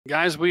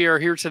Guys, we are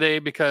here today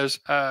because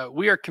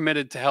we are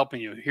committed to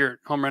helping you here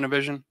at Home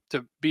RenoVision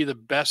to be the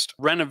best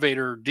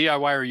renovator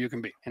DIYer you can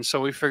be. And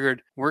so we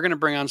figured we're going to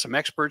bring on some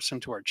experts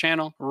into our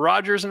channel.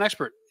 Roger's an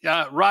expert.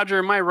 Roger,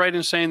 am I right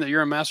in saying that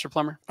you're a master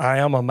plumber? I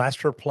am a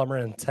master plumber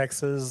in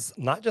Texas.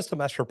 Not just a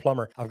master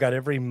plumber. I've got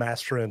every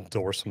master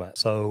endorsement.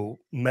 So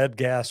med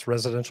gas,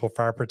 residential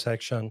fire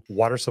protection,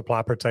 water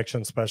supply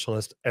protection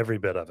specialist, every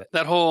bit of it.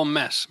 That whole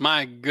mess.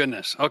 My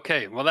goodness.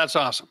 Okay. Well, that's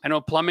awesome. I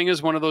know plumbing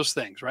is one of those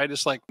things, right?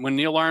 It's like when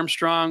Neil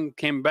Armstrong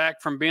came back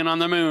from being on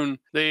the moon,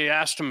 they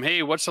asked him,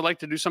 hey, what's it like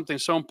to do something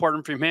so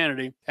important for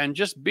humanity? And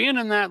just being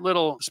in that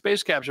little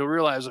space capsule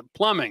realized that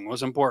plumbing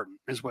was important,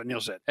 is what Neil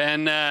said.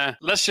 And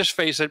let's just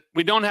face it,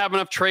 we don't have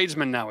enough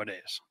tradesmen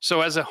nowadays.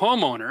 So as a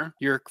homeowner,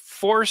 you're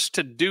forced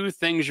to do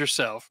things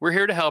yourself. We're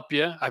here to help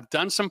you. I've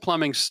done some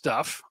plumbing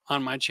stuff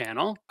on my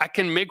channel. I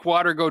can make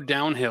water go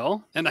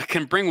downhill and I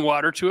can bring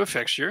water to a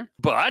fixture.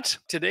 But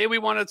today we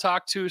want to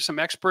talk to some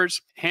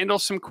experts, handle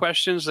some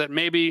questions that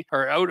maybe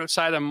are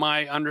outside of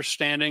my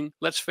understanding.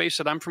 Let's face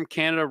it, I'm from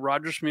Canada,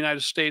 Roger's from the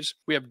United States.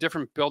 We have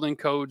different building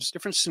codes,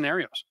 different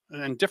scenarios,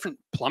 and different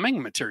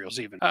plumbing materials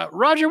even.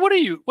 Roger, what are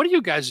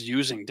you guys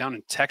using down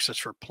in Texas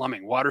for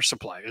plumbing, water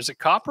supply? Is it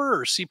copper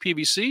or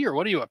CPVC, or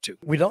what are you up to?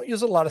 We don't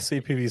use a lot of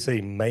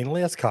CPVC,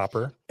 mainly as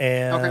copper,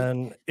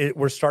 and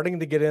we're starting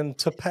to get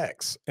into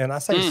PEX. And I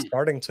say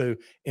starting to,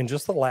 in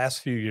just the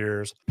last few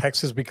years,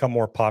 PEX has become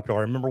more popular.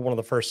 I remember one of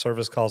the first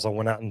service calls I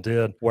went out and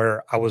did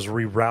where I was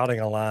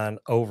rerouting a line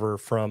over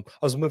from,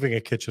 I was moving a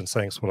kitchen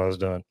sinks, what I was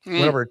doing.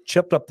 Whenever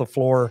chipped up the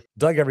floor,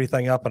 dug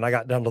everything up, and I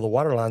got down to the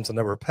water lines and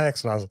there were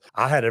PEX, and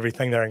I had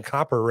everything there in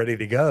copper ready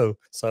to go.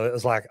 So it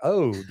was like,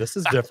 oh, this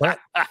is different.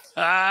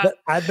 But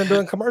I'd been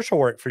doing commercial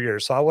work for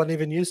years, so I wasn't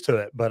even used to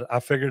it. But I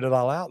figured it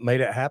all out,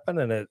 made it happen,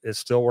 and it is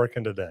still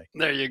working today.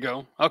 There you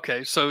go.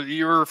 Okay, so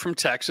you're from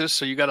Texas,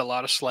 so you got a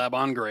lot of slab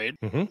on grade,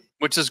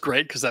 which is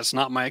great because that's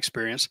not my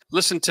experience.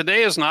 Listen,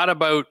 today is not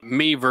about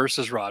me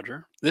versus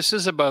Roger. This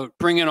is about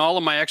bringing all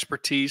of my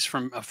expertise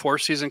from a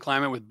four-season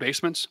climate with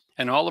basements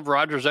and all of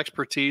Roger's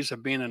expertise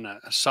of being in a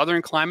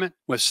southern climate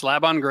with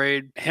slab on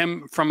grade,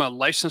 him from a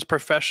licensed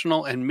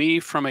professional and me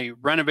from a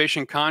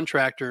renovation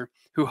contractor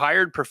who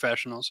hired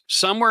professionals.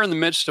 Somewhere in the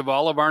midst of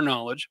all of our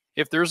knowledge,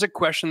 if there's a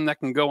question that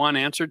can go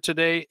unanswered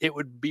today, it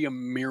would be a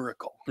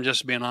miracle. I'm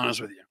just being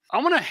honest with you.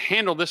 I want to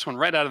handle this one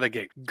right out of the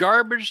gate.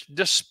 Garbage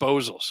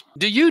disposals.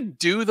 Do you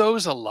do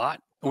those a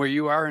lot where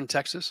you are in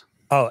Texas?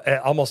 Oh,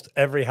 almost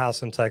every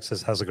house in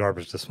Texas has a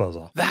garbage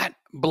disposal. That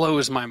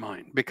blows my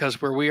mind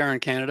because where we are in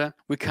Canada,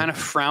 we kind of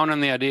frown on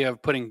the idea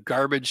of putting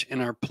garbage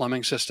in our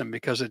plumbing system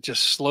because it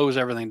just slows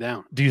everything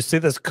down. Do you see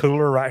this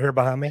cooler right here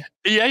behind me?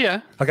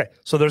 Yeah. Okay,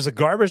 so there's a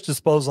garbage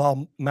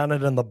disposal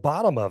mounted in the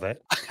bottom of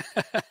it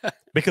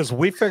because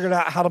we figured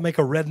out how to make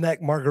a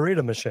redneck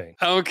margarita machine.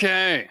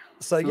 Okay.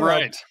 So you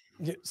know,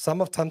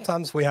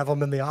 sometimes we have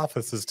them in the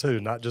offices too,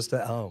 not just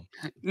at home.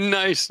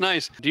 Nice.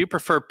 Do you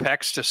prefer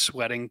PEX to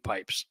sweating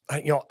pipes?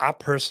 I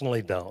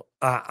personally don't.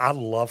 I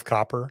love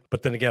copper,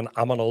 but then again,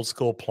 I'm an old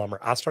school plumber.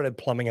 I started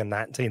plumbing in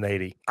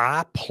 1980.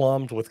 I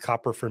plumbed with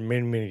copper for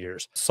many, many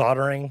years.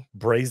 Soldering,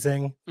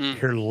 brazing.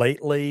 Here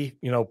lately,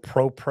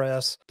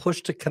 ProPress,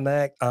 push to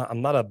connect.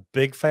 I'm not a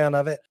big fan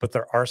of it, but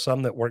there are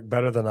some that work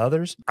better than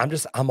others.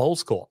 I'm old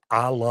school.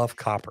 I love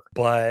copper,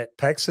 but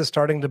PEX is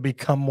starting to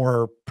become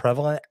more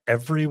prevalent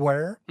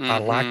everywhere. I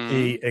like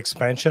the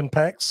expansion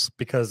PEX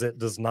because it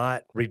does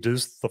not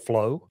reduce the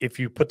flow. If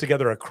you put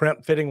together a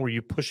crimp fitting where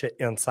you push it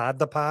inside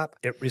the pipe,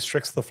 it restricts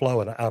the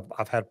flow, and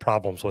I've had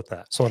problems with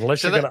that. So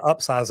unless you're going to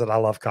upsize it, I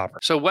love copper.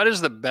 So what is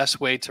the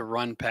best way to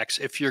run PEX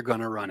if you're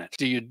going to run it?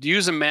 Do you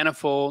use a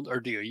manifold or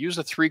do you use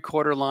a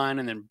 3/4 line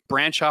and then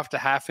branch off to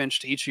 1/2 inch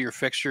to each of your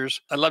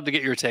fixtures? I'd love to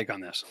get your take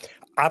on this.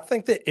 I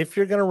think that if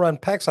you're going to run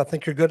PEX, I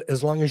think you're good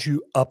as long as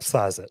you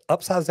upsize it.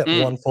 Upsize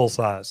it one full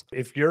size.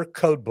 If your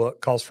code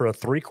book calls for a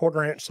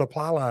 3/4 inch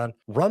supply line,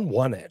 run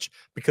 1 inch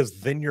because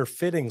then your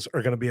fittings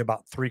are going to be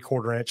about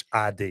 3/4 inch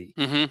ID.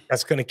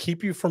 That's going to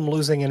keep you from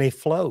losing any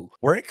flow.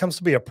 Where it comes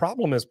to be a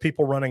problem is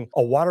people running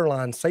a water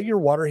line. Say your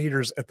water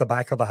heater's at the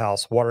back of the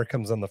house, water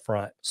comes in the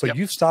front. So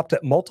you've stopped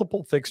at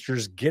multiple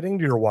fixtures getting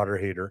to your water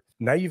heater.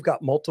 Now you've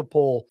got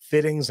multiple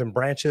fittings and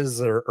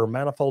branches or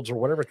manifolds or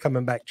whatever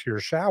coming back to your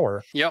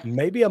shower.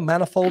 Maybe a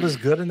manifold is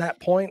good in that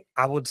point.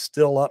 I would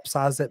still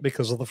upsize it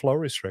because of the flow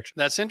restriction.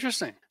 That's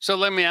interesting. So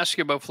let me ask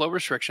you about flow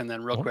restriction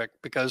then real quick,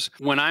 because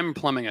when I'm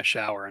plumbing a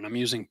shower and I'm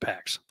using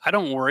PEX, I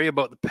don't worry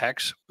about the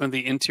PEX and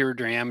the interior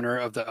diameter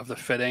of the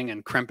fitting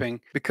and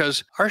crimping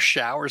because our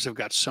showers have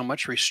got so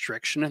much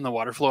restriction in the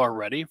water flow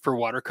already for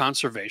water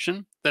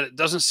conservation that it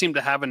doesn't seem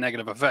to have a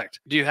negative effect.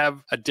 Do you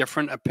have a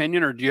different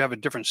opinion or do you have a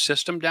different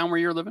system down where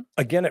you're living?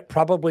 Again, it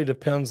probably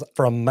depends.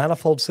 For a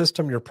manifold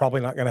system, you're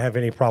probably not going to have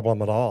any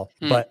problem at all.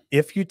 But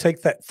if you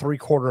take that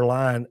 3/4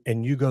 line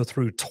and you go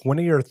through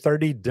 20 or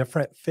 30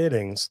 different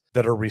fittings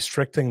that are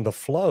restricting the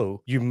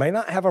flow, you may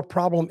not have a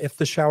problem if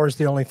the shower is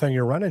the only thing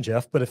you're running,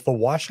 Jeff. But if the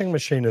washing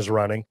machine is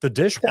running, the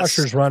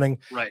dishwasher's running,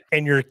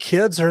 and your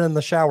kids are in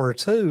the shower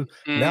too,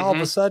 now all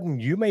of a sudden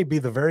you may be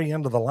the very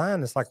end of the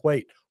line. It's like,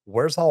 wait,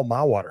 where's all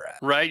my water at?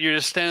 Right. You're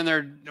just standing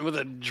there with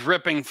a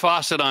dripping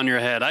faucet on your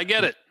head. I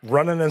get it.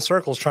 Running in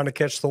circles trying to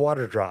catch the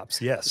water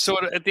drops. Yes. So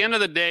at the end of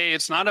the day,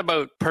 it's not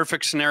about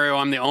perfect scenario.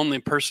 I'm the only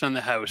person in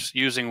the house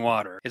using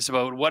water. It's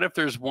about what if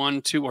there's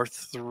 1, 2, or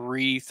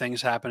 3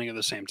 things happening at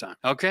the same time.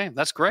 Okay,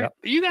 that's great. Yep.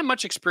 You got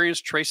much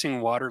experience tracing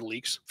water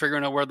leaks,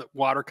 figuring out where the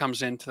water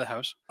comes into the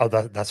house? Oh,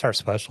 that's our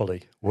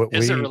specialty.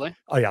 Is it really?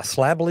 Oh yeah,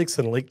 slab leaks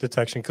and leak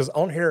detection. Because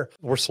on here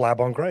we're slab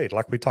on grade,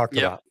 like we talked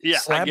about. Yeah,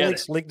 slab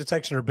leaks, leak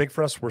detection are big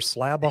for us. We're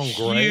slab on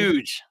grade.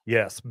 Huge.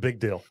 Yes, big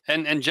deal.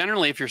 And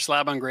generally, if you're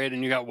slab on grade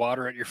and you got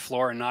water at your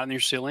floor and not in your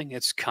ceiling,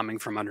 it's coming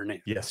from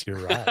underneath. Yes, you're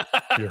right.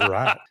 You're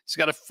right. It's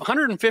got a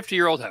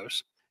 150-year-old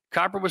house.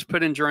 Copper was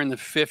put in during the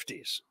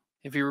 50s.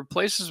 If he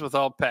replaces with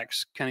all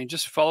PEX, can he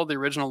just follow the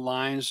original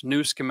lines,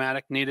 new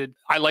schematic needed?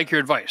 I like your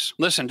advice.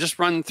 Listen, just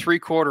run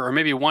 3/4 or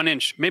maybe 1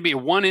 inch, maybe a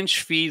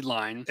 1-inch feed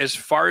line as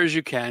far as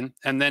you can,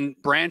 and then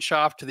branch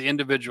off to the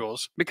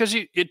individuals because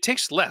it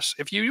takes less.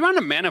 If you run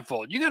a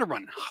manifold, you got to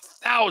run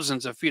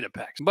thousands of feet of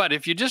PEX. But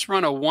if you just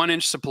run a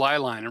 1-inch supply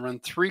line and run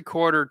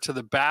 3/4 to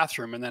the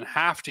bathroom and then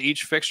half to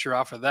each fixture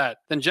off of that,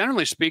 then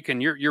generally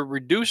speaking, you're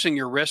reducing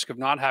your risk of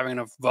not having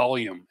enough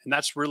volume. And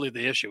that's really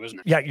the issue, isn't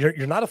it? Yeah,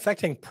 you're not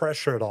affecting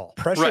pressure at all.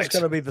 Pressure is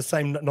going to be the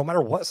same no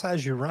matter what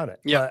size you run it.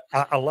 Yeah,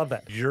 I love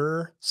that.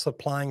 You're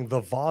supplying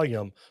the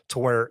volume to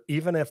where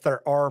even if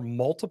there are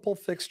multiple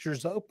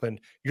fixtures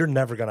open, you're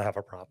never going to have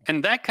a problem.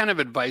 And that kind of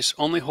advice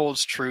only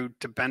holds true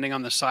depending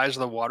on the size of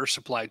the water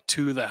supply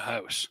to the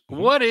house.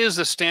 What is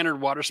the standard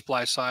water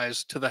supply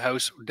size to the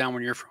house down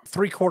where you're from?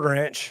 3/4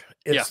 inch.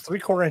 It's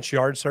 3/4 inch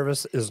yard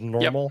service is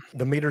normal.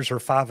 The meters are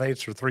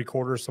 5/8 or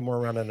 3/4, somewhere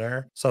around in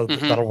there. So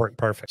that'll work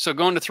perfect. So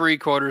going to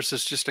 3/4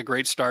 is just a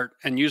great start,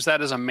 and use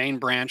that as a main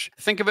branch.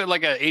 Think of it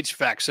like a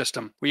HVAC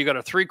system where you got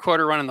a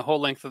 3/4 running the whole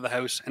length of the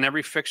house, and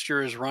every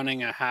fixture is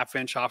running a 1/2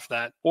 inch off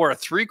that, or a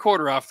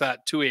 3/4 off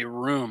that to a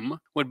room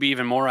would be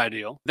even more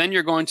ideal. Then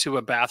you're going to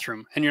a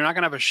bathroom, and you're not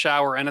going to have a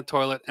shower and a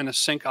toilet and a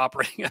sink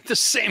operating at the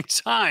same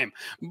time.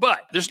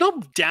 But there's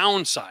no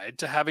downside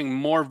to having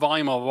more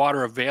volume of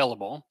water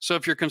available. So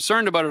if you're concerned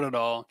about it at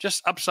all,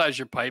 just upsize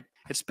your pipe.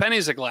 It's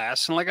pennies a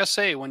glass. And like I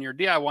say, when you're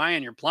DIY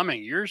and you're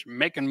plumbing, you're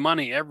making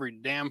money every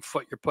damn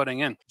foot you're putting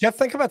in. Jeff,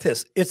 think about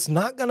this. It's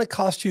not going to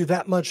cost you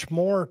that much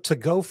more to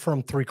go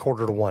from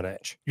 3/4 to 1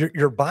 inch.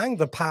 You're buying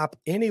the pipe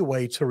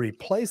anyway to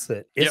replace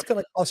it. It's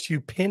going to cost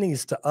you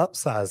pennies to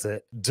upsize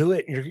it. Do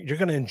it. You're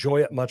going to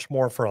enjoy it much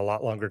more for a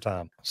lot longer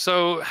time.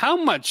 So how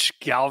much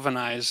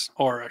galvanized,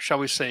 or shall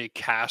we say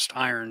cast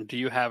iron, do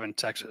you have in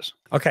Texas?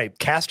 Okay,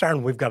 cast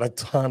iron, we've got a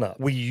ton of.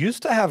 We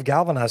used to have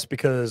galvanized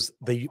because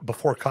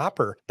before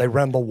copper, they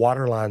ran the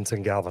water lines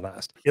in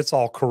galvanized. It's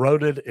all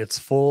corroded. It's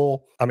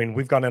full. I mean,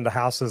 we've gone into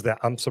houses that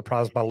I'm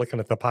surprised by looking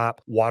at the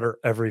pipe, water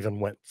ever even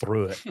went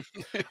through it.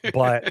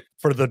 But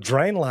for the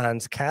drain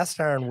lines, cast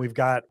iron, we've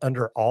got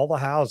under all the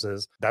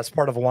houses. That's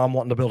part of why I'm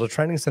wanting to build a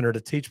training center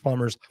to teach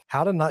plumbers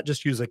how to not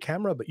just use a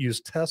camera, but use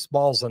test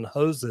balls and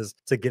hoses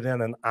to get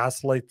in and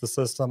isolate the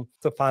system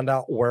to find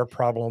out where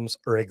problems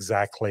are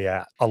exactly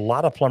at. A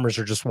lot of plumbers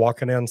are just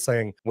walking in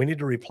saying, we need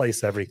to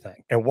replace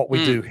everything. And what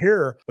we do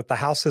here with the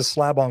houses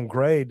slab on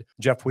grade,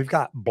 Jeff, we've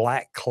got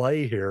black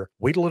clay here.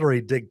 We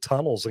literally dig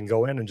tunnels and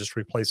go in and just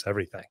replace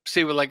everything.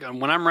 See, like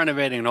when I'm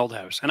renovating an old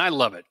house, and I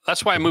love it.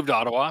 That's why I moved to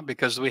Ottawa,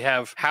 because we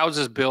have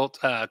houses built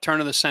turn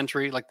of the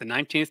century, like the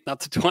 19th,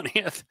 not the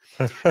 20th.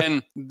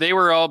 And they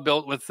were all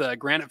built with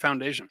granite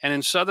foundation. And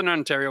in Southern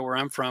Ontario, where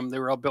I'm from, they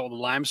were all built with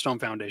limestone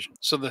foundation.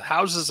 So the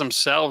houses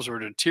themselves were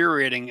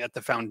deteriorating at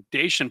the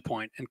foundation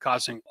point and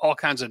causing all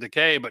kinds of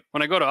decay. But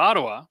when I go to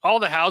Ottawa, all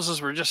the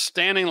houses were just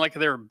standing like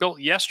they were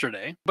built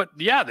yesterday. But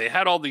yeah, they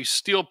had all these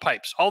steel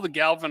pipes, all the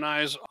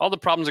galvanized, all the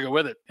problems that go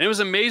with it. And it was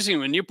amazing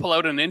when you pull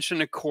out an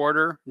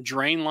 1.25 inch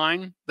drain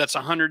line that's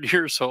 100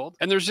 years old,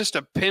 and there's just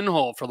a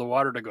pinhole for the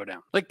water to go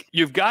down. Like,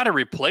 you've got to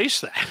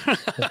replace that.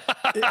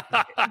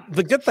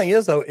 The good thing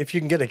is, though, if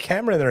you can get a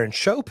camera in there and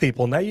show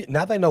people,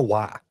 now they know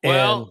why.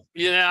 Well,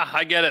 yeah,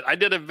 I get it. I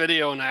did a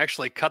video and I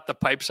actually cut the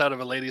pipes out of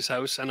a lady's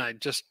house, and I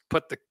just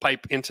put the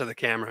pipe into the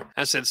camera.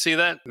 I said, see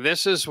that?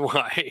 This is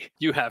why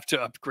you have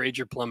to upgrade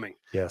your plumbing.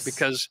 Yes.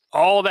 Because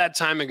all that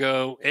time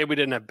ago, A, we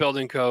didn't have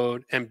building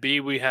code, and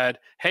B, we had,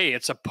 hey,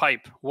 it's a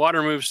pipe.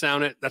 Water moves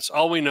down it. That's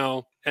all we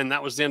know. And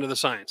that was the end of the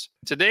science.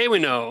 Today, we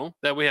know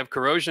that we have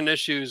corrosion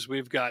issues.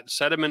 We've got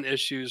sediment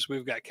issues.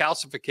 We've got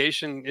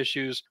calcification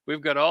issues.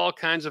 We've got all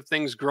kinds of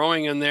things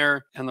growing in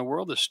there, and the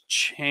world has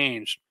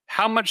changed.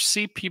 How much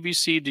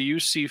CPVC do you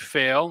see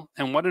fail,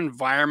 and what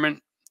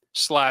environment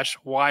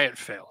 / why it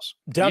fails?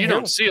 You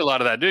don't see a lot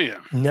of that, do you?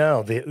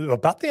 No,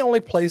 about the only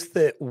place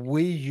that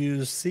we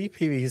use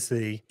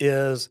CPVC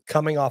is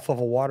coming off of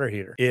a water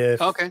heater.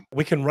 If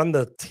we can run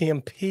the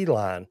TMP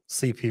line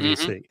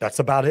CPVC, that's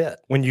about it.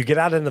 When you get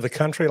out into the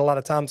country, a lot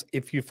of times,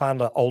 if you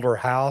find an older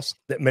house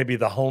that maybe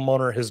the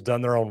homeowner has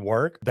done their own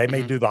work, they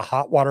may do the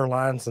hot water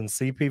lines in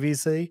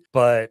CPVC,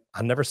 but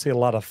I never see a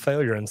lot of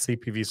failure in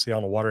CPVC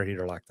on a water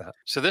heater like that.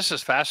 So this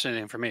is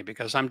fascinating for me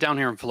because I'm down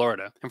here in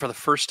Florida, and for the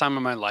first time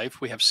in my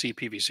life, we have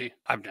CPVC.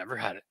 I've never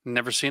had it.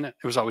 Never seen it.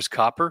 It was always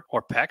copper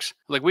or PEX.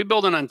 Like we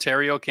build in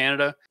Ontario,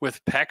 Canada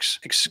with PEX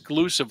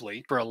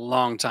exclusively for a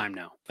long time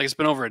now. Like it's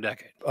been over a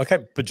decade. Okay.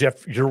 But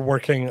Jeff, you're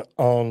working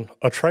on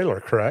a trailer,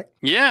 correct?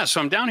 Yeah.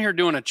 So I'm down here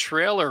doing a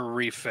trailer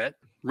refit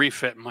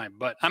my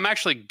butt. I'm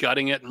actually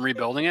gutting it and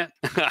rebuilding it.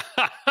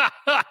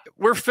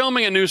 We're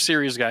filming a new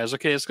series, guys.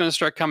 Okay, it's going to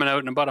start coming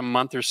out in about a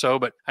month or so,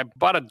 but I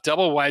bought a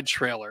double wide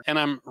trailer and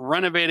I'm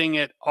renovating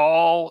it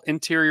all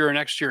interior and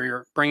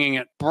exterior, bringing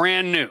it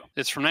brand new.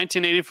 It's from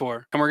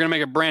 1984 and we're going to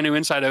make it brand new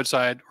inside,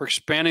 outside. We're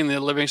expanding the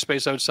living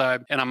space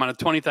outside and I'm on a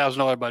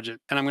 $20,000 budget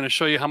and I'm going to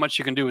show you how much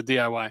you can do with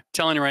DIY. I'm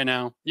telling you right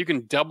now, you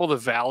can double the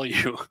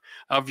value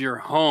of your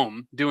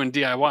home doing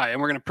DIY and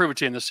we're going to prove it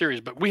to you in this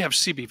series, but we have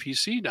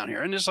CPVC down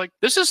here and it's like,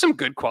 this is some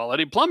good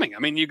quality plumbing. I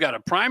mean, you've got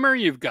a primer,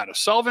 you've got a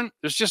solvent.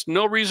 There's just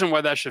no reason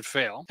why that should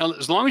fail. And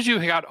as long as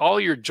you got all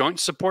your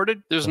joints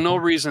supported, there's no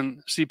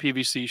reason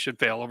CPVC should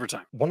fail over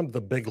time. One of the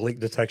big leak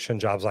detection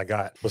jobs I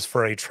got was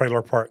for a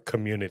trailer park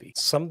community.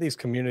 Some of these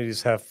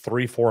communities have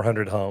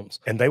 300-400 homes,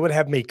 and they would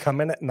have me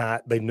come in at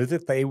night. They knew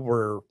that they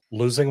were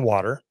losing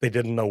water. They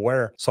didn't know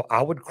where. So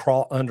I would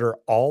crawl under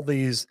all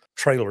these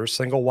trailers,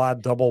 single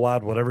wide, double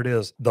wide, whatever it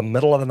is, the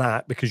middle of the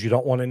night, because you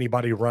don't want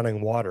anybody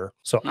running water.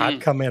 So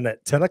I'd come in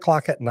at 10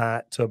 o'clock at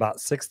night to about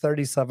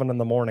 6:37 in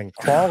the morning,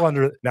 crawl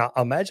under. Now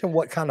imagine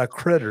what kind of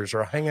critters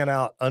are hanging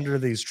out under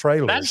these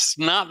trailers. That's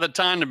not the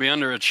time to be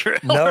under a trailer.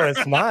 No,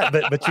 it's not.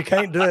 But you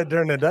can't do it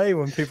during the day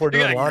when people are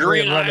doing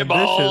laundry and running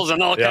dishes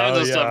and all kinds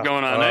of stuff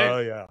going on. Oh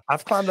yeah,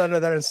 I've climbed under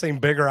there and seen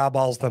bigger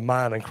eyeballs than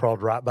mine and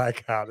crawled right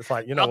back out. It's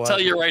like, I'll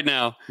tell you right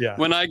now. Yeah.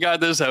 When I got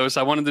this house,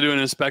 I wanted to do an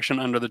inspection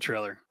under the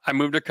trailer. I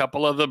moved a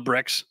couple of the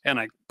bricks and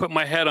I put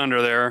my head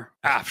under there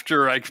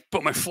after I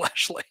put my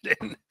flashlight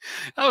in.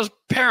 I was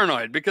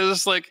paranoid because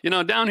it's like,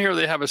 down here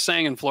they have a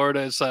saying in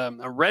Florida, it's a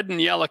red and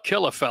yellow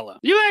kill a fella.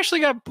 You actually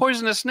got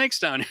poisonous snakes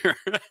down here.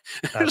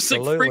 It's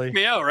like freaked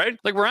me out, right?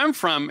 Like where I'm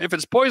from, if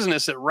it's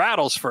poisonous, it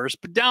rattles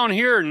first. But down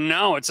here,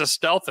 no, it's a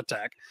stealth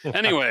attack.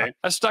 Anyway,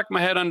 I stuck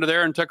my head under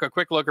there and took a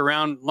quick look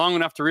around long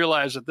enough to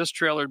realize that this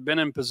trailer had been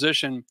in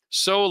position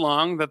so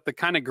long that the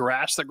kind of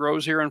grass that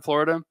grows here in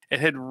Florida,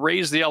 it had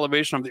raised the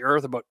elevation of the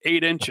earth about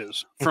 8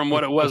 inches from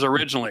what it was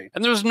originally.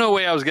 And there was no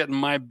way I was getting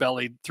my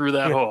belly through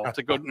that hole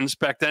to go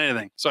inspect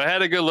anything. So I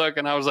had a good look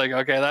and I was like,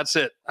 okay, that's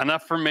it.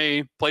 Enough for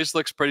me. Place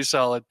looks pretty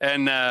solid.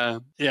 And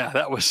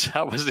that was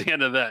the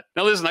end of that.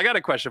 Now listen, I got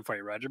a question for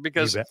you, Roger,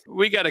 because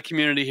we got a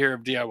community here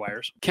of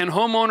DIYers. Can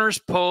homeowners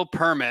pull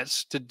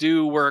permits to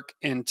do work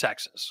in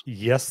Texas?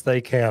 Yes, they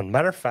can.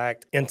 Matter of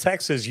fact, in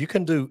Texas, you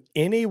can do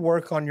any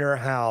work on your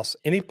house,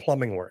 any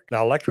plumbing work.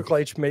 Now, electrical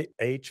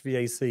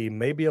HVAC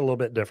may be a little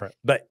bit different,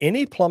 but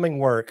any plumbing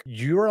work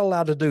you're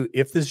allowed to do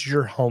if this is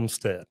your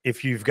homestead.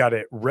 If you've got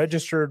it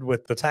registered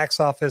with the tax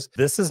office,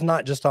 this is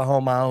not just a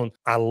home I own.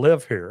 I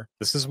live here.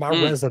 This is my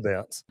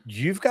residence.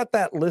 You've got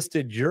that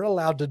listed. You're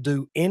allowed to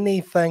do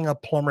anything a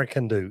plumber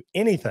can do.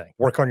 Anything.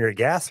 Work on your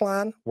gas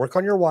line, work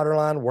on your water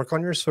line, work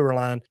on your sewer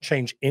line,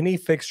 change any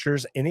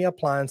fixtures, any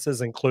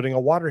appliances, including a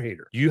water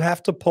heater. You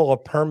have to pull a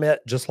permit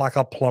just like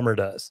a plumber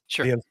does.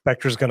 Sure. The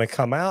inspector's going to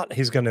come out.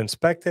 He's going to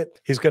inspect it.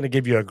 He's going to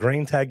give you a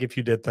green tag if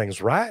you did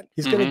things right.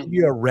 He's going to give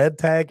you a red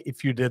tag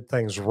if you did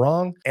things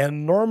wrong.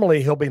 And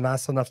normally he'll be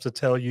nice enough to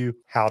tell you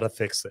how to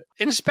fix it.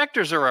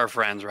 Inspectors are our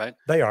friends, right?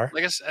 They are.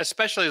 Like,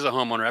 especially as a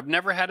homeowner, I've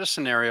never had a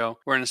scenario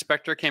where an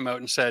inspector came out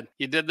and said,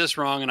 you did this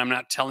wrong and I'm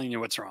not telling you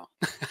what's wrong.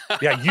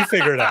 Yeah, you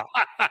figure it out.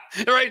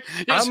 Right?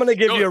 I'm going to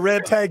give you a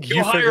red tag.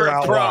 You figure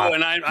out why.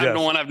 And I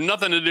don't want to have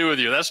nothing to do with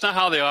you. That's not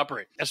how they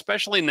operate.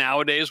 Especially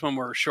nowadays when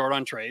we're short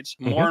on trades,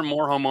 more and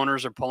more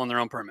homeowners are pulling their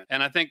own permit.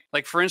 And I think,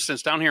 like, for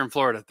instance, down here in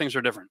Florida, things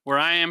are different. Where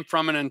I am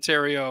from in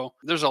Ontario,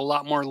 there's a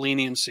lot more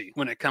leniency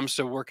when it comes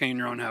to working in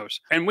your own house.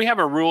 And we have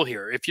a rule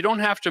here. If you don't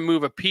have to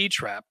move a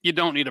P-trap, you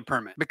don't need a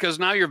permit because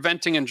now your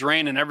venting and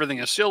drain and everything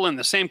is still in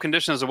the same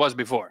condition as it was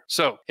before.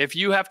 So if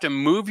you have to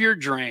move your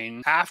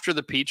drain after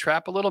the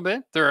P-trap a little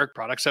bit, there are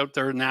products out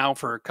there now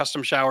for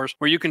custom showers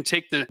where you can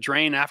take the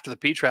drain after the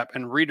P-trap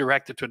and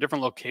redirect it to a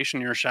different location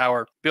in your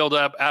shower, build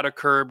up, add a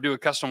curb, do a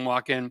custom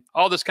walk-in.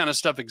 All this kind of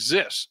stuff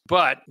exists,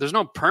 but there's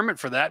no permit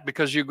for that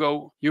because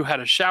you had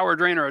a shower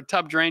drain or a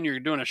tub drain, you're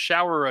doing a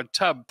shower or a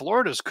tub.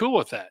 Florida's cool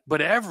with that,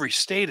 but every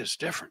state is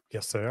different.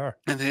 Yes, they are.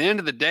 At the end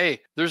of the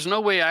day, there's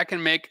no way I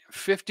can make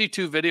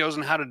 52 videos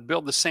on how to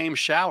build the same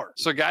shower.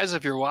 So guys,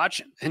 if you're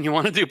watching and you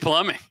want to do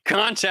plumbing,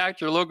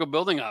 contact your local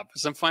building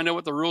office and find out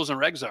what the rules and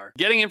regs are.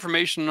 Getting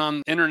information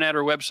on internet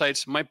or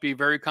websites might be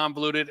very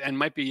convoluted and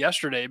might be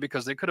yesterday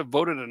because they could have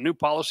voted a new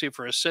policy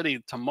for a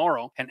city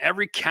tomorrow and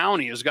every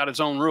county has got its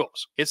own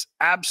rules. It's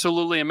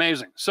absolutely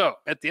amazing. So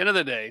at the end of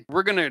the day,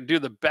 we're going to do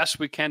the best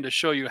we can to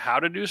show you how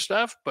to do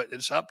stuff, but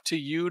it's up to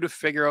you to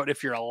figure out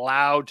if you're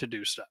allowed to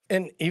do stuff.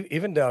 And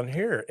even down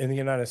here, here in the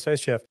United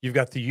States, Jeff, you've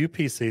got the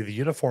UPC, the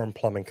Uniform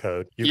Plumbing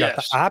Code. You've got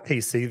the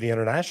IPC, the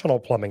International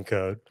Plumbing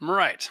Code.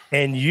 Right.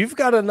 And you've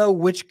got to know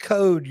which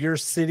code your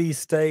city,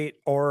 state,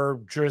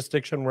 or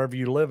jurisdiction, wherever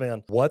you live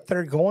in, what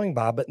they're going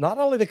by. But not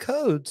only the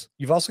codes,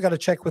 you've also got to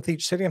check with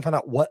each city and find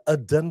out what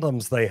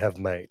addendums they have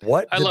made.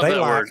 What I did love they that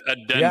like? word,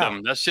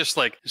 addendum. That's just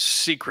like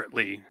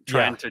secretly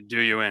trying to do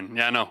you in.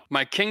 Yeah, I know.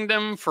 My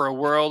kingdom for a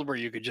world where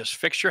you could just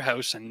fix your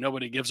house and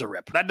nobody gives a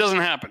rip. That doesn't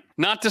happen.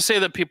 Not to say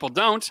that people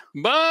don't,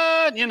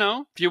 but, you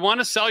know, if you want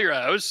to sell your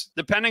house,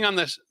 depending on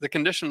the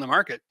condition of the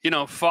market, you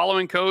know,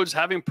 following codes,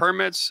 having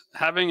permits,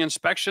 having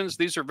inspections,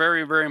 these are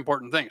very, very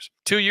important things.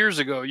 2 years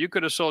ago, you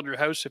could have sold your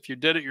house if you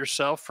did it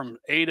yourself from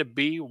A to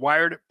B,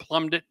 wired it,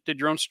 plumbed it, did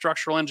your own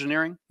structural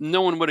engineering.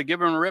 No one would have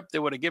given a rip. They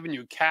would have given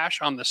you cash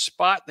on the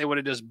spot. They would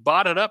have just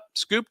bought it up,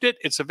 scooped it.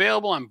 It's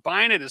available. I'm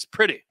buying it. It's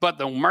pretty. But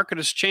the market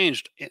has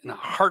changed in a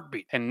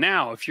heartbeat. And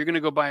now if you're going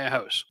to go buy a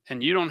house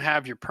and you don't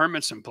have your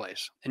permits in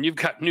place and you've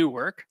got new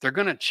work, they're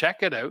going to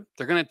check it out.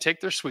 They're going to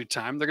take their sweet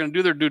time. They're going to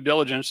do their due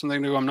diligence and they're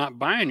going to go, I'm not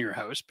buying your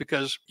house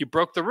because you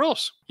broke the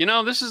rules. You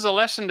know, this is a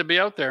lesson to be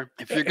out there.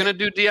 If you're going to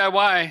do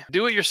DIY,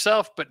 do it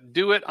yourself, but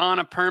do it on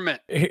a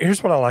permit.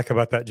 Here's what I like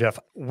about that, Jeff.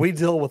 We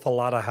deal with a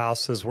lot of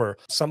houses where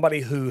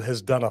somebody who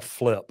has done a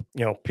flip,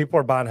 you know, people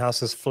are buying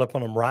houses,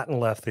 flipping them right and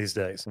left these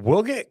days.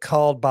 We'll get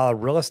called by a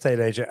real estate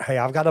agent. Hey,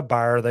 I've got a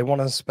buyer. They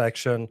want an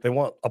inspection. They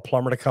want a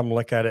plumber to come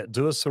look at it,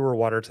 do a sewer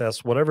water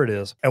test, whatever it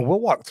is. And we'll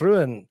walk through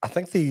and I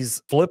think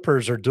these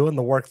flippers are doing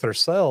the work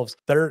themselves.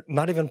 They're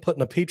not even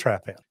putting a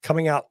P-trap in,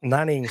 coming out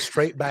 90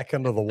 straight back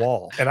into the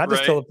wall. And I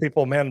just tell the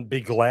people, man,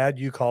 be glad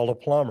you called a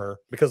plumber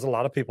because a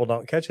lot of people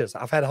don't catch this.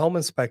 I've had home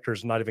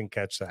inspectors not even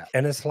catch that.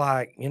 And it's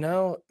like, you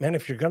know, man,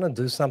 if you're going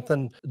to do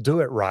something,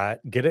 do it right,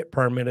 get it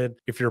permitted.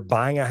 If you're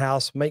buying a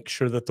house, make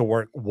sure that the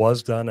work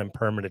was done and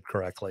permitted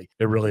correctly.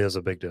 It really is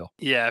a big deal.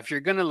 Yeah, if you're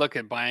going to look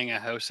at buying a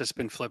house that's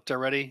been flipped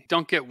already,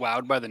 don't get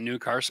wowed by the new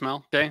car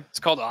smell, okay? It's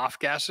called off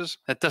gases.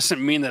 That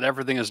doesn't mean that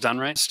everything is done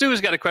right.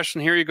 Stu's got a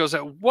question here. He goes,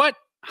 at what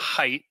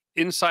height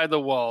inside the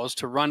walls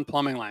to run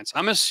plumbing lines?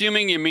 I'm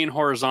assuming you mean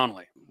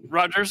horizontally.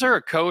 Roger, is there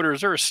a code or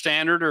is there a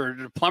standard or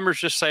do plumbers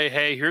just say,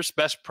 hey, here's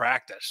best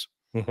practice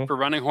for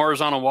running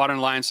horizontal water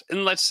lines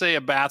in, let's say,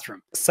 a bathroom?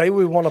 Say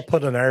we want to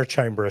put an air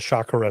chamber, a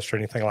shock arrest, or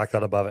anything like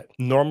that above it.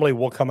 Normally,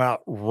 we'll come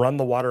out, run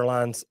the water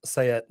lines,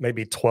 say at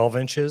maybe 12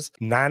 inches,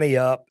 90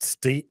 up,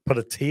 steep, put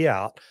a T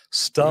out,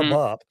 stub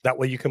up. That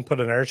way you can put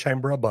an air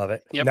chamber above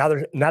it.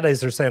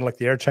 Nowadays, they're saying, like,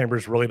 the air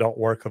chambers really don't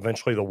work.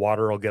 Eventually, the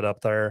water will get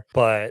up there.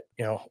 But,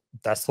 you know,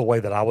 that's the way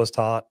that I was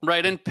taught.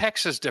 Right. And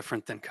PEX is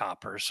different than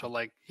copper. So,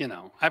 like, you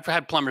know, I've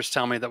had plumbers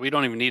tell me that we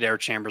don't even need air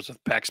chambers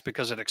with PEX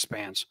because it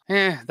expands.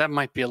 That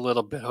might be a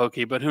little bit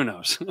hokey, but who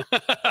knows?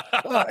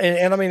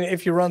 And I mean,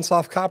 if you run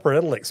soft copper,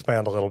 it'll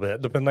expand a little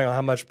bit depending on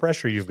how much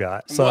pressure you've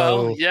got. So,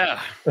 well,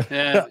 yeah.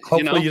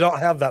 Hopefully you don't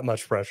have that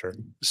much pressure.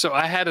 So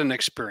I had an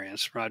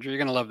experience, Roger. You're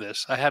going to love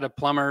this. I had a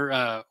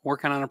plumber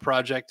working on a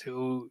project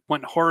who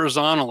went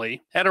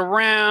horizontally at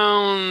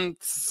around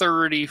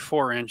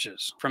 34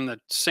 inches from the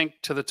sink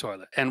to the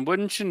toilet. And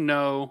wouldn't you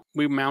know,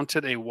 we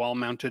mounted a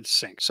wall-mounted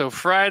sink. So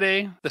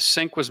Friday, the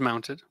sink was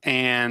mounted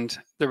and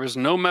there was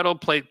no metal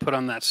plate put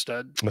on that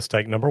stud.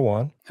 Mistake number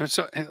one. And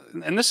so,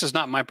 and this is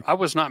not I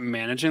was not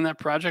managing that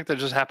project. I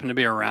just happened to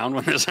be around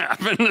when this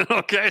happened.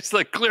 Okay, it's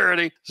like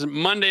clarity. So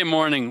Monday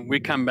morning, we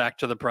come back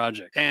to the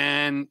project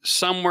and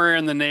somewhere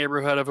in the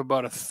neighborhood of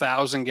about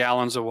 1,000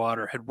 gallons of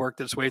water had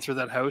worked its way through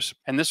that house.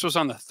 And this was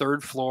on the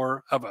 3rd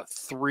floor of a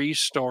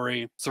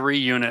 3-story,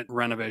 3-unit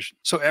renovation.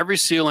 So every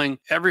ceiling,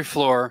 every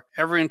floor,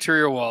 every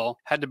interior wall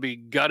had to be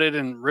gutted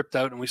and ripped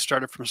out. And we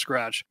started from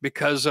scratch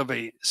because of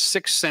a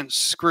 6-cent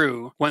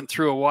screw went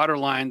through a water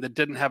line that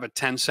didn't have a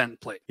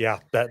 10-cent plate. Yeah,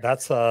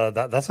 that's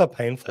a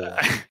painful one.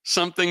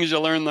 Some things you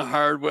learn the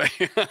hard way.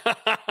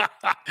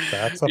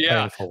 That's a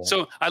painful one.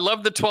 So I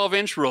love the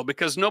 12-inch rule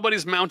because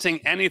nobody's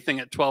mounting anything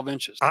at 12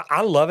 inches.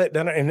 I love it.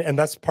 And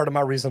that's part of my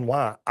reason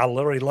why. I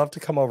literally love to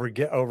come over,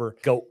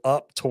 go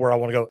up to where I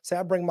want to go. Say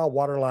I bring my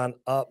water line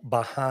up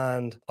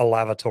behind a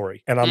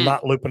lavatory and I'm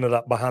not looping it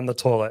up behind the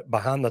toilet,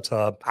 behind the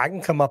tub. I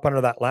can come up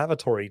under that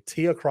lavatory,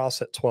 tee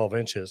across at 12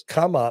 inches,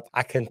 come up.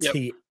 I can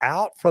tee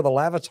out for the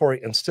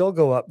lavatory and still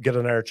go up, get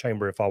an air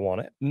chamber if I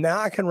want it. Now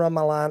I can run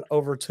my line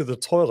over to the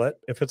toilet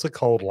if it's a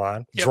cold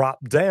line, drop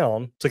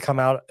down to come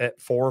out at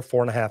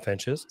 4.5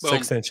 inches, Boom.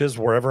 6 inches,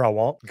 wherever I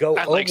want. Go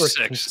over, like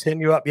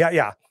continue up.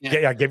 Yeah.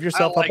 Give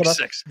yourself up enough.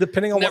 6.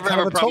 Depending on Never what kind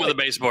have of a problem with a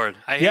baseboard.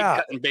 I hate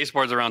cutting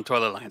baseboards around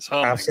toilet lines.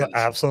 Oh,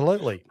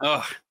 absolutely.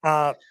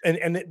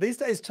 And these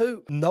days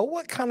too, know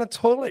what kind of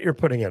toilet you're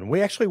putting in.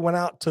 We actually went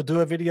out to do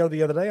a video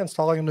the other day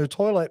installing a new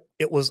toilet.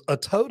 It was a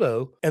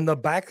Toto, and the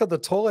back of the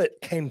toilet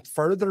came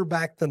further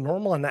back than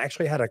normal and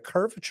actually had a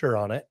curvature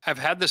on it. I've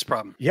had this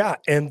problem. Yeah,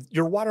 and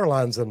your water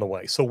line's in the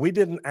way. So we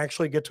didn't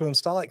actually get to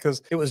install it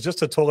because it was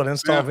just a toilet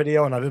install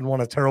video, and I didn't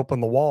want to tear open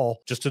the wall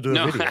just to do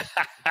a video.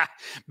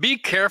 Be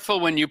careful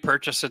when you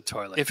purchase a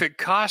toilet. If it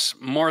costs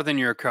more than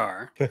your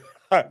car,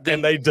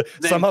 And they do,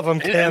 some of them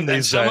can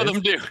these some days. of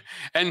them do.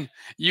 And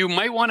you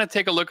might want to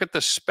take a look at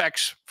the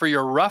specs for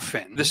your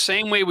rough-in, the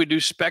same way we do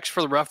specs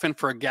for the rough-in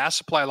for a gas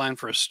supply line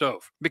for a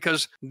stove,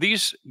 because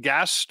these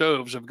gas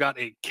stoves have got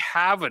a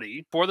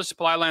cavity for the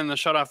supply line and the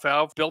shutoff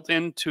valve built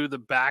into the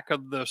back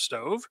of the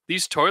stove.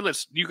 These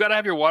toilets, you got to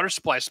have your water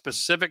supply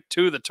specific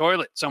to the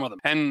toilet, some of them,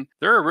 and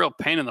they're a real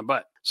pain in the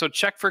butt. So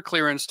check for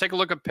clearance, take a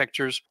look at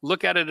pictures,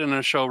 look at it in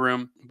a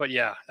showroom. But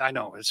yeah, I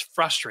know it's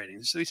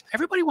frustrating.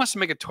 Everybody wants to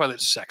make a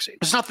toilet sexy.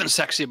 There's nothing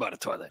sexy about a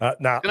toilet.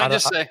 Now, Can I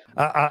just say?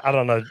 I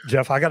don't know,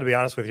 Jeff. I got to be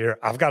honest with you here.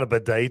 I've got a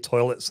bidet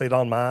toilet seat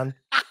on mine.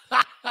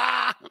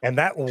 And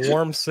that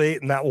warm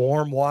seat and that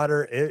warm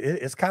water,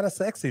 it's kind of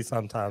sexy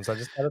sometimes. I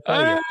just got to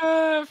tell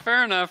you.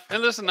 Fair enough.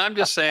 And listen, I'm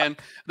just saying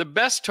the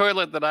best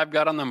toilet that I've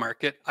got on the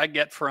market, I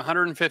get for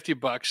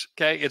 $150.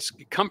 Okay. It's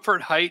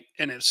comfort height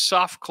and it's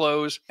soft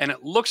close and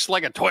it looks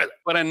like a toilet,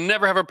 but I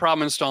never have a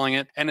problem installing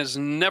it and it's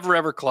never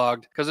ever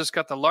clogged because it's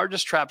got the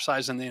largest trap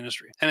size in the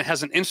industry and it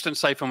has an instant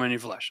siphon when you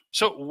flush.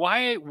 So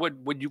why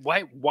would you,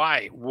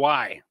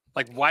 why?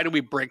 Like, why do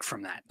we break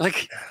from that?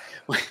 Like,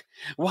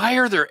 why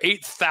are there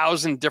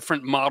 8,000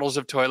 different models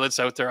of toilets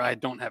out there? I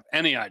don't have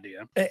any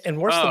idea. And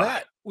worse than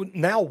that,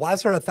 now, why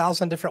is there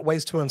 1,000 different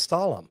ways to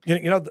install them?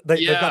 You know,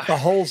 they've got the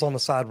holes on the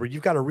side where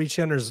you've got to reach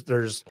in.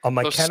 There's a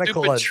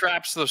mechanical... Those stupid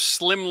traps, those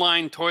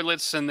slimline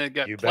toilets, and they've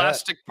got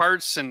plastic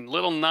parts and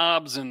little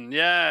knobs. And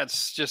yeah,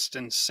 it's just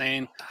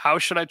insane. How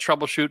should I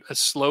troubleshoot a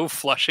slow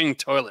flushing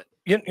toilet?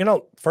 You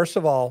know, first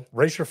of all,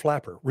 raise your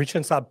flapper, reach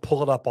inside,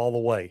 pull it up all the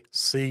way.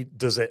 See,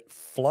 does it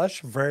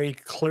flush very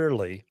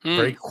clearly,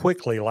 very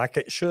quickly, like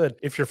it should,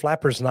 if your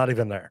flapper's not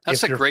even there?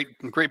 That's a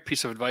great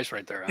piece of advice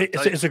right there.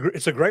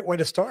 It's a great way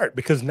to start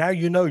because now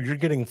you know you're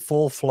getting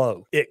full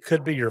flow. It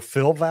could be your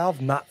fill valve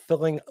not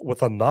filling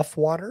with enough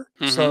water.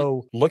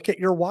 So look at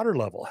your water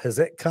level. Has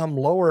it come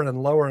lower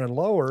and lower and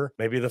lower?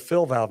 Maybe the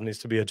fill valve needs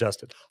to be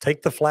adjusted.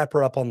 Take the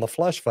flapper up on the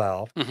flush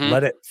valve,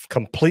 let it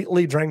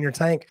completely drain your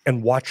tank,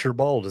 and watch your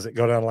bowl. Does it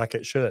go down like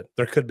it should?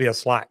 There could be a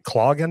slight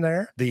clog in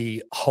there.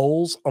 The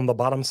holes on the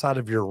bottom side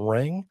of your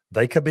ring,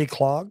 they could be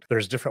clogged.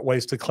 There's different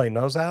ways to clean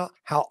those out.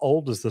 How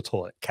old is the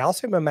toilet?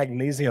 Calcium and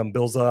magnesium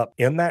builds up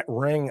in that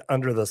ring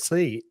under the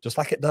seat, just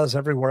like it does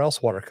everywhere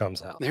else water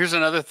comes out. Here's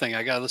another thing.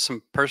 I got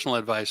some personal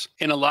advice.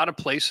 In a lot of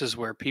places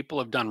where people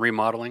have done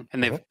remodeling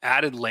and they've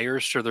added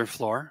layers to their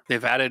floor,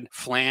 they've added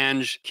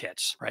flange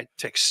kits, right,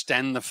 to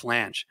extend the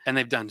flange. And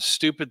they've done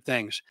stupid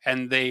things.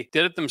 And they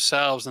did it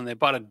themselves and they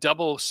bought a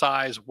double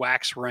size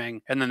wax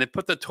ring. And then they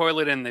put the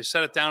toilet in, they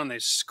set it down and they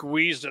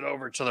squeezed it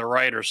over to the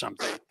right or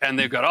something. And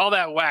they've got all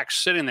that wax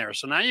sitting there.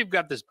 So now you've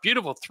got this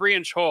beautiful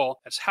 3-inch hole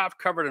that's half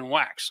covered in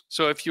wax.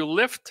 So if you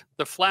lift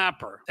the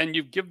flapper and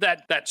you give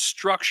that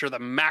structure the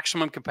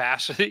maximum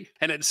capacity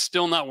and it's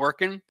still not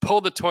working,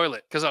 pull the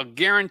toilet, because I'll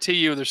guarantee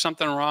you there's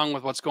something wrong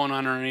with what's going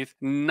on underneath.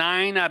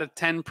 9 out of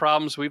 10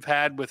 problems we've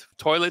had with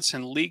toilets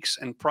and leaks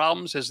and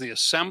problems is the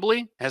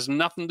assembly. It has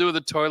nothing to do with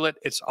the toilet.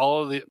 It's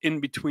all of the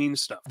in-between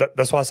stuff.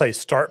 That's why I say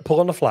start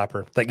pulling the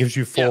flapper. That gives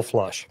you full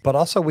flush. But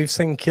also we've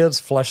seen kids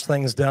flush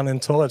things down in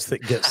toilets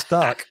that get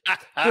stuck.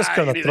 Just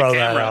going to throw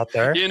that out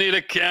there. You need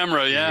a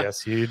camera, yeah.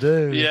 Yes, you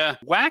do. Yeah.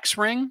 Wax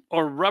ring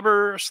or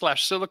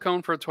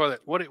rubber/silicone for a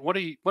toilet? What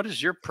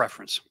is your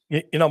preference?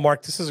 You know,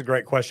 Mark, this is a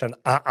great question.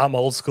 I'm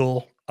old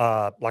school.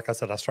 Like I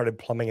said, I started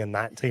plumbing in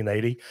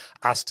 1980.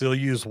 I still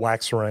use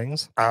wax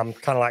rings. I'm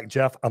kind of like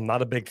Jeff. I'm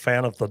not a big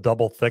fan of the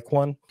double thick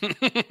one.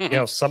 You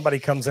know, somebody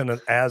comes in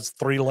and adds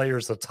 3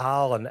 layers of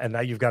tile and now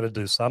you've got to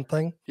do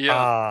something.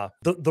 Yeah.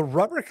 The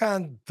rubber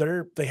kind,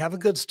 they have a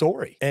good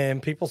story.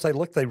 And people say,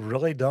 look, they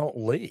really don't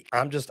leak.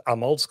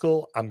 I'm old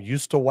school. I'm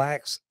used to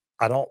wax.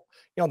 I don't,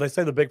 you know, they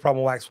say the big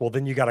problem with wax, well,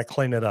 then you got to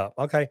clean it up.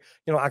 Okay.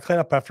 You know, I clean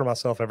up after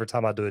myself every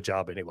time I do a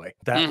job anyway.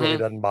 That really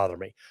doesn't bother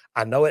me.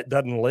 I know it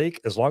doesn't leak.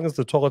 As long as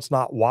the toilet's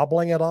not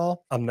wobbling at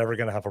all, I'm never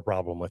going to have a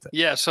problem with it.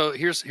 Yeah. So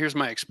here's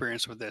my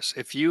experience with this.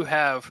 If you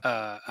have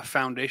a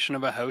foundation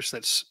of a house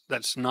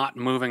that's not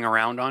moving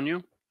around on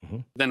you,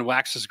 then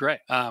wax is great.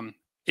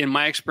 In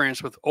my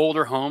experience with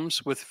older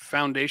homes with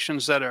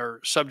foundations that are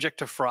subject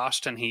to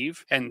frost and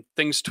heave and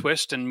things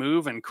twist and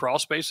move and crawl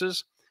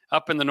spaces,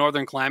 up in the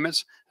northern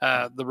climates,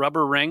 the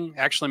rubber ring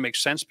actually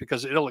makes sense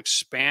because it'll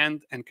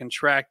expand and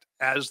contract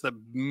as the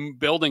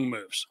building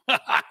moves.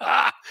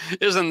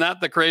 Isn't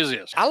that the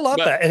craziest? I love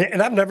that.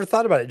 And I've never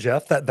thought about it,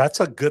 Jeff. That's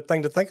a good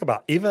thing to think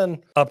about.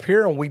 Even up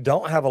here, and we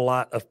don't have a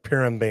lot of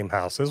pier and beam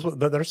houses.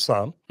 There's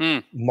some.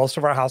 Most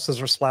of our houses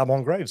are slab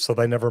on grade, so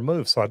they never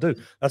move. So I do.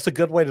 That's a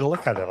good way to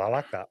look at it. I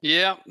like that.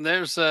 Yeah,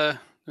 there's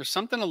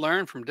something to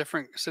learn from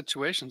different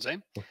situations, eh?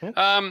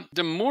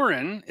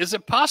 Demorin, is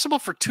it possible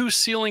for 2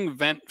 ceiling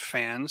vent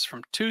fans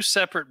from 2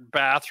 separate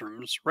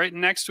bathrooms right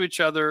next to each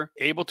other,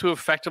 able to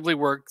effectively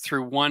work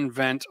through one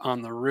vent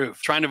on the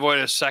roof? Trying to avoid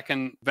a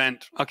second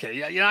vent.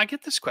 Okay, yeah, I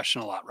get this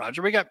question a lot,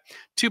 Roger. We got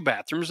 2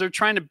 bathrooms. They're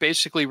trying to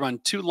basically run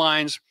 2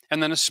 lines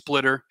and then a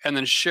splitter and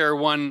then share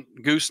one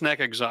gooseneck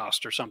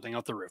exhaust or something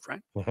out the roof,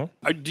 right?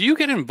 Do you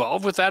get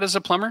involved with that as a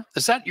plumber?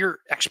 Is that your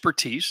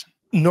expertise?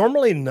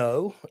 Normally,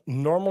 no.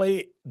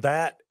 Normally,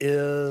 that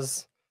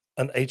is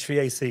an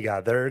HVAC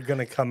guy. They're going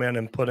to come in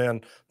and put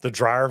in the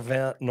dryer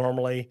vent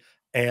normally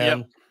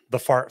and the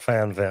fart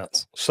fan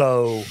vents.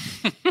 So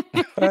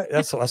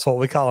that's what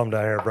we call them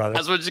down here, brother.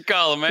 That's what you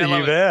call them, man.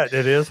 You bet.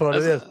 It is what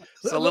it is.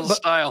 It's a little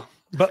style.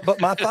 But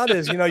my thought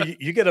is,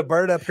 you get a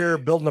bird up here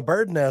building a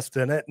bird nest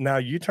in it. Now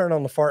you turn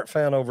on the fart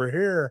fan over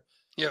here.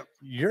 Yep.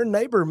 Your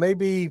neighbor may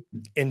be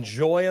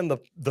enjoying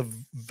the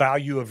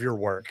value of your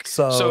work.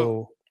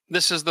 So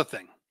this is the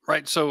thing,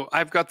 right? So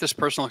I've got this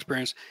personal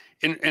experience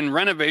in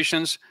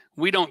renovations.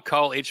 We don't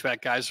call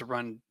HVAC guys to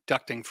run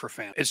ducting for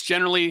fan. It's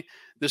generally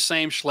the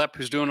same schlep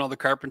who's doing all the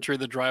carpentry,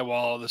 the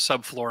drywall, the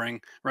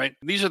subflooring, right?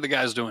 These are the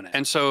guys doing it.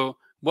 And so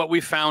what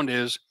we found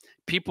is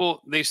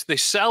people, they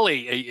sell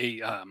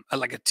a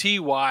like a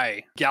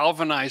TY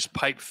galvanized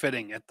pipe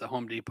fitting at the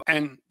Home Depot.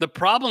 And the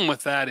problem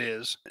with that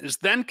is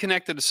then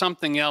connected to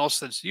something else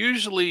that's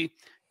usually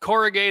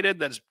corrugated,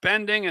 that's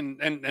bending, and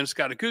it's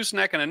got a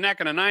gooseneck and a neck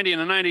and a 90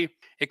 and a 90.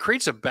 It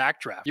creates a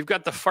backdraft. You've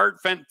got the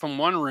fart vent from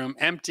one room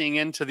emptying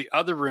into the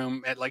other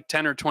room at like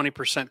 10 or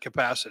 20%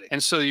 capacity.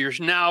 And so you're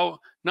now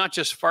not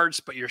just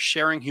farts, but you're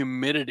sharing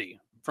humidity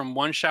from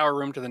one shower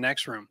room to the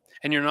next room.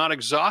 And you're not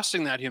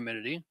exhausting that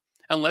humidity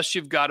unless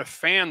you've got a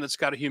fan that's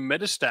got a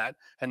humidistat,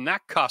 and that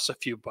costs a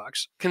few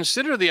bucks.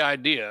 Consider the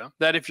idea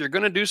that if you're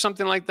going to do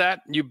something like that,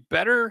 you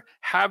better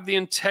have the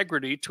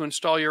integrity to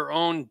install your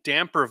own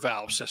damper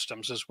valve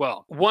systems as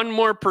well. One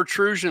more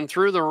protrusion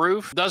through the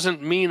roof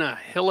doesn't mean a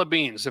hill of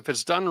beans. If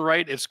it's done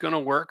right, it's going to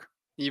work.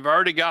 You've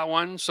already got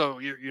one, so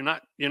you're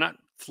not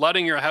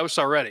flooding your house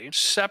already.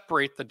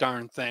 Separate the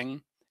darn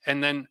thing,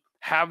 and then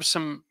have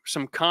some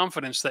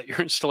confidence that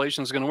your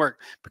installation is going to work,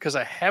 because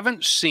I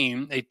haven't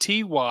seen a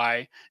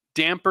TY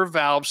damper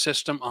valve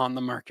system on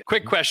the market.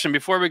 Quick question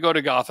before we go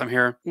to Gotham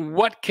here.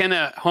 What can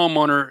a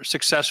homeowner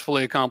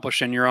successfully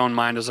accomplish in your own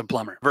mind as a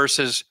plumber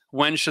versus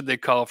when should they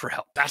call for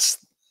help? That's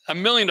 $1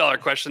 million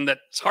question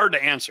that's hard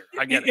to answer.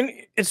 I get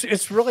it.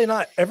 It's really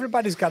not.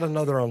 Everybody's got to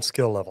know their own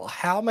skill level.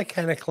 How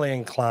mechanically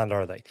inclined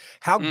are they?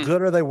 How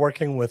good are they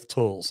working with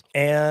tools?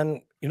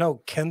 And,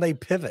 can they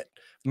pivot?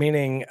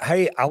 Meaning,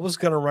 hey, I was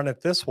going to run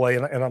it this way,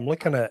 and I'm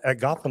looking at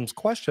Gotham's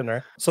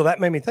questionnaire. So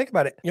that made me think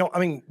about it.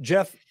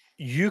 Jeff,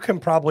 you can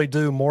probably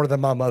do more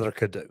than my mother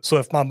could do. So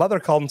if my mother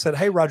called and said,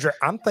 hey, Roger,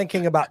 I'm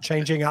thinking about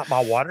changing out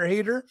my water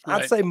heater,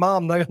 I'd say,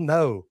 Mom,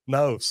 no,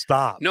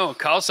 stop. No,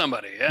 call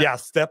somebody. Yeah,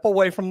 step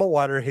away from the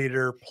water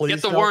heater.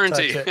 Please get the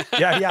warranty. Touch it.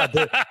 Yeah,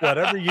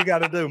 whatever you got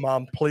to do,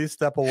 Mom, please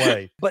step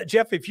away. But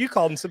Jeff, if you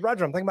called and said,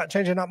 Roger, I'm thinking about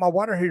changing out my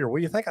water heater, what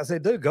do you think? I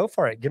said, dude, go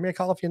for it. Give me a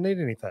call if you need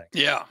anything.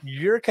 Yeah.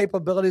 Your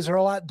capabilities are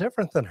a lot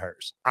different than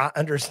hers. I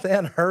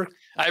understand her.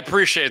 I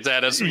appreciate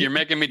that. You're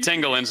making me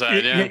tingle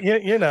inside.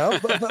 Yeah.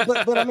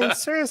 But I mean,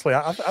 seriously,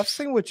 I've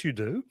seen what you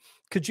do.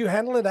 Could you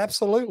handle it?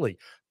 Absolutely.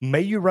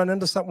 May you run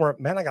into something where,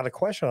 man, I got a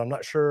question. I'm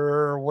not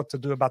sure what to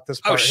do about this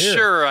part here.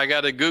 Sure. I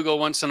got to Google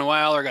once in a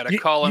while, or got to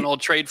call an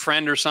old trade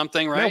friend or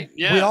something, right?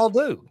 Yeah. We all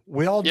do.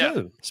 We all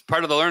do. It's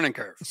part of the learning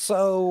curve.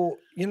 So,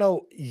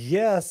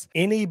 yes,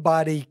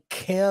 anybody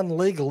can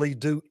legally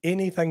do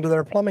anything to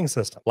their plumbing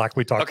system, like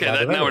we talked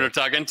about. Okay, now we're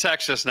talking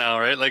Texas now,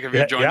 right? Like if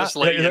you joined us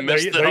late, you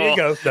missed the whole.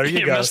 There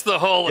you go. Missed the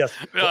whole. Yes.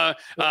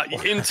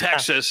 In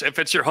Texas, if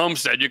it's your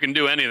homestead, you can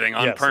do anything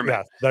on permit.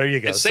 Yeah, there you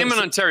go. It's same in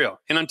Ontario.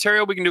 In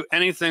Ontario, we can do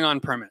anything on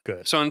permit.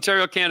 Good. So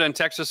Ontario, Canada, and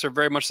Texas are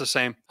very much the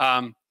same,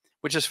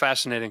 which is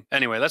fascinating.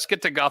 Anyway, let's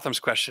get to Gotham's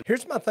question.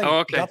 Here's my thing.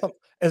 Gotham,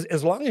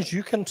 as long as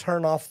you can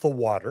turn off the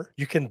water,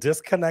 you can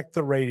disconnect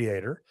the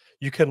radiator,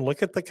 you can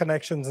look at the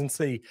connections and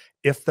see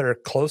if they're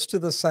close to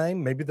the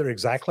same, maybe they're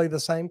exactly the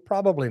same,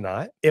 probably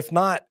not. If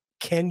not,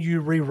 can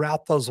you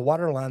reroute those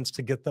water lines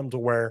to get them to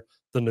where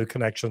the new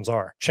connections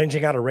are?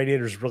 Changing out a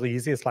radiator is really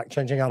easy. It's like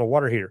changing out a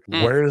water heater.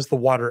 Where is the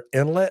water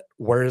inlet?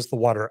 Where is the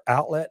water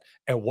outlet?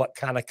 And what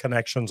kind of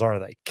connections are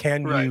they?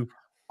 Can you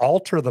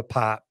alter the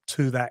pipe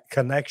to that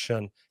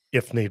connection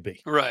if need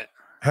be? Right.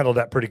 Handled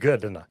that pretty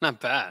good, didn't I? Not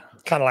bad.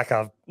 Kind of like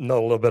I know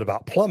a little bit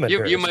about plumbing.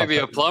 You might be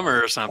a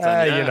plumber or something.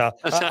 I got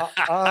books.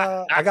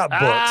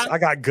 I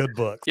got good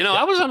books.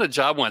 I was on a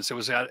job once. It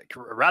was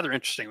rather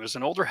interesting. It was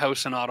an older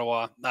house in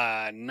Ottawa,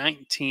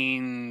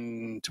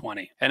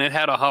 1920, and it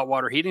had a hot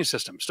water heating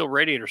system, still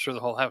radiators through the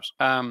whole house.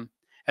 And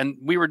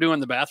we were doing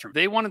the bathroom.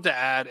 They wanted to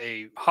add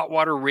a hot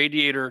water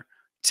radiator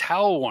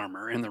towel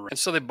warmer in the room. And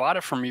so they bought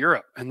it from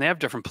Europe, and they have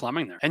different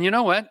plumbing there. And you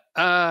know what?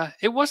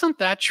 It wasn't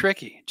that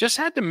tricky. Just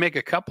had to make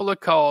a couple of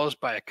calls,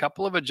 buy a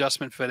couple of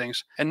adjustment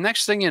fittings. And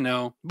next thing you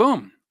know,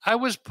 boom, I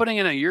was putting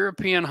in a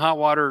European hot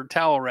water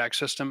towel rack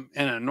system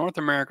in a North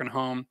American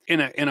home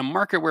in a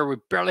market where we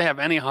barely have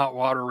any hot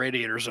water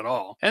radiators at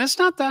all. And it's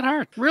not that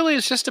hard. Really,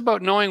 it's just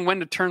about knowing when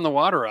to turn the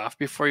water off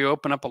before you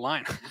open up a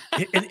line.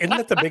 Isn't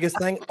that the biggest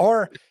thing?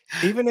 Or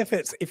even if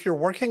you're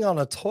working on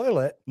a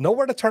toilet, know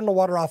where to turn the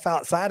water off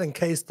outside in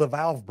case the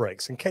valve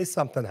breaks, in case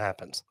something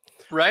happens.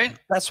 Right?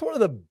 That's one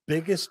of the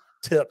biggest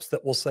tips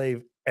that will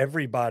save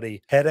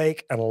everybody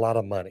headache and a lot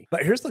of money.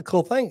 But here's the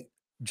cool thing.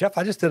 Jeff,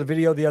 I just did a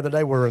video the other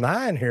day with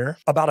Renee in here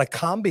about a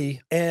combi,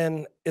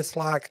 and it's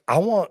like, I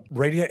want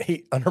radiant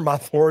heat under my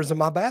floors in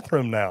my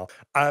bathroom now.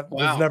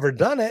 We've never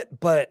done it,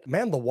 but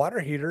man, the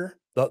water heater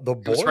The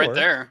It's right boiler,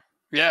 there.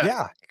 Yeah.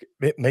 yeah,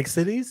 it makes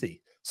it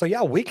easy. So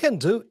yeah, we can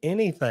do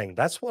anything.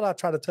 That's what I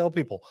try to tell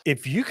people.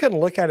 If you can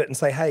look at it and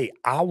say, "Hey,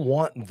 I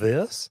want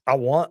this. I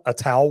want a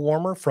towel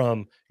warmer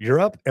from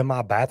Europe in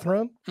my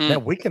bathroom."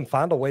 Man, we can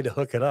find a way to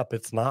hook it up.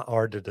 It's not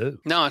hard to do.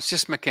 No, it's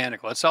just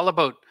mechanical. It's all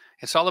about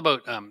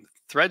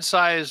thread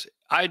size,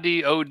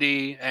 ID,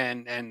 OD,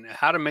 and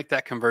how to make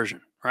that conversion,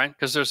 right?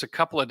 Because there's a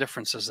couple of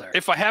differences there.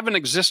 If I have an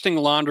existing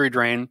laundry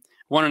drain,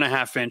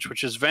 1.5 inch,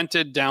 which is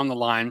vented down the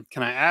line,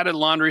 can I add a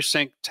laundry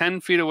sink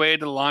 10 feet away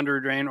to the laundry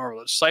drain, or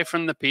will it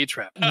siphon the P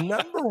trap?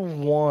 Number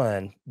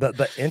one,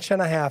 the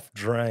inch-and-a-half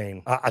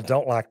drain, I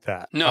don't like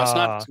that. No, it's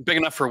not big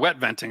enough for wet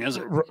venting, is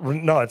it?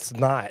 No, it's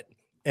not.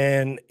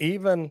 And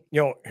even,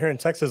 here in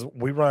Texas,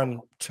 we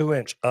run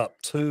 2-inch up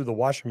to the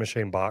washing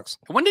machine box.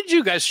 When did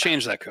you guys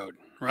change that code,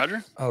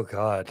 Roger? Oh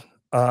God.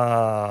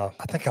 I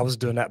think I was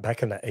doing that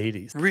back in the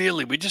 80s.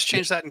 Really? We just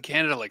changed that in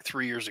Canada like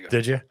 3 years ago.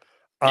 Did you?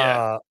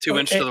 Yeah, 2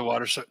 inch to the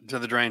water, to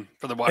the drain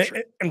for the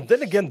washer. And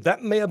then again,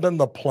 that may have been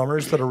the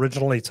plumbers that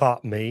originally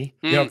taught me,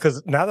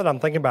 because now that I'm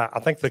thinking about it,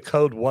 I think the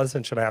code was 1.5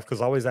 inch, because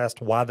I always asked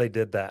why they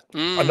did that.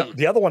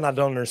 The other one I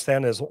don't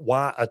understand is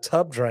why a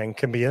tub drain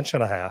can be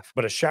 1.5 inch,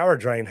 but a shower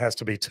drain has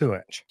to be 2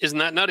 inch. Isn't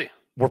that nutty?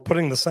 We're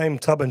putting the same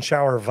tub and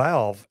shower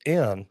valve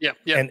in. Yeah.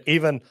 And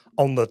even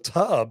on the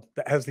tub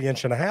that has the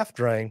 1.5 inch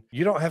drain,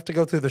 you don't have to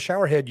go through the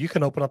shower head. You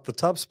can open up the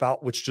tub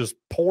spout, which just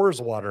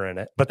pours water in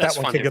it. But that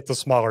one can get the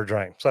smaller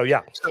drain. So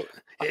yeah. So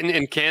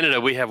in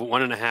Canada, we have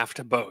 1.5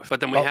 to both, but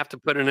then we have to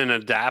put in an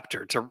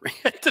adapter to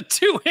the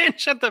 2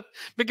 inch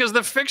because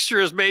the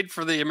fixture is made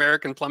for the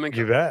American plumbing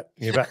code.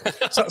 You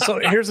bet. So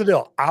here's the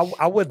deal.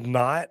 I would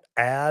not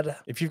add,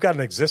 if you've got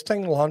an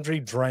existing laundry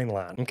drain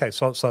line. Okay,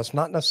 so it's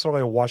not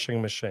necessarily a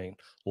washing machine,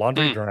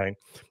 laundry drain,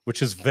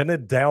 which is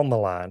vented down the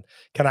line.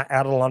 Can I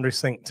add a laundry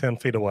sink 10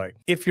 feet away?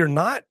 If you're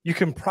not, you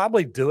can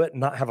probably do it and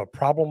not have a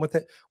problem with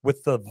it.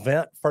 With the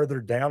vent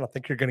further down, I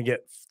think you're going to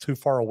get too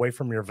far away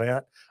from your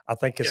vent. I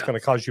think it's going to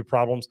cause you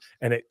problems,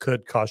 and it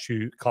could cause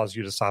you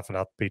to siphon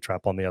out the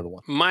P-trap on the other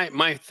one.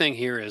 My thing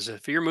here is,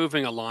 if you're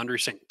moving a laundry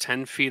sink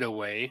 10 feet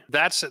away,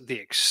 that's the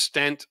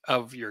extent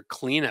of your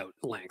clean out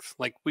length.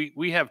 Like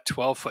we have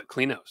 12-foot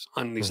clean outs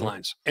on these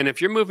lines. And if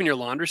you're moving your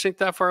laundry sink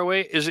that far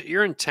away, is it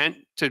your intent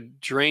to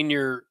drain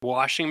your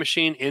washing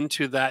machine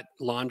into that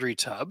laundry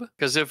tub?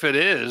 Because if it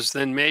is,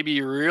 then maybe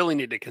you really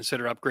need to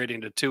consider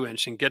upgrading to 2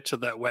 inch and get to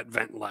that wet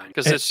vent line.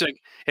 Because it's like,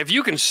 if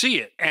you can see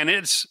it and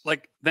it's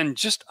like, then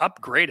just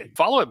upgrade it.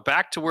 Follow it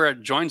back to where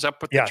it joins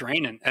up with the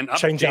drain and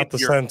change out the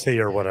Senti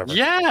or whatever.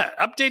 Yeah,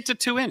 update to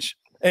 2 inch.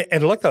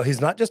 And look, though, he's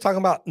not just talking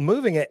about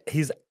moving it,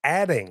 he's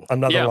adding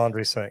another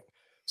laundry sink.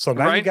 So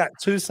now you got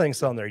 2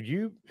 sinks on there.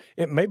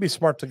 It may be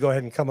smart to go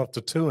ahead and come up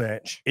to 2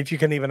 inch. If you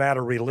can even add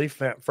a relief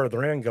vent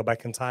further in, go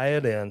back and tie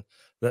it in.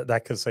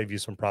 That could save you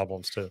some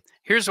problems too.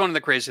 Here's one of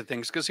the crazy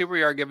things, because here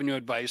we are giving you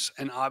advice,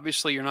 and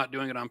obviously you're not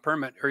doing it on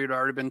permit, or you'd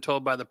already been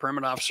told by the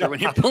permit officer when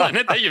you're pulling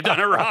it that you've done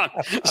it wrong.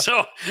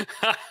 So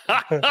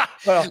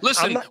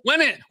listen,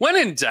 when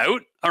in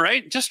doubt, all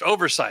right, just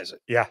oversize it.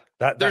 Yeah,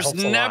 there's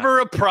never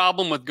a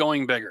problem with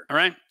going bigger. All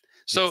right.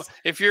 So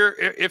if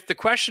the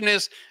question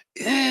is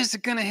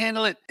it going to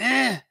handle it?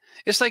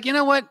 It's like, you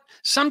know what?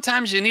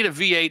 Sometimes you need a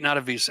V8, not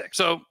a V6.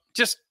 So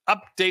just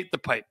update the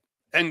pipe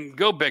and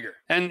go bigger,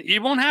 and you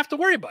won't have to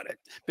worry about it,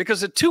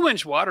 because a 2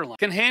 inch water line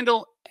can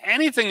handle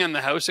anything in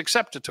the house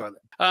except a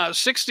toilet.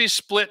 60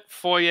 split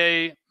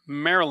foyer,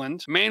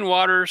 Maryland. Main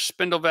water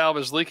spindle valve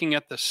is leaking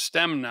at the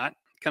stem nut.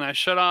 Can I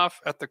shut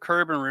off at the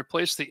curb and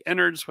replace the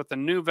innards with a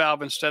new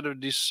valve instead of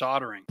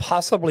desoldering?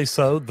 Possibly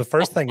so. The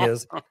first thing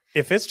is,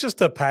 if it's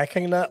just a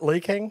packing nut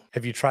leaking,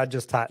 have you tried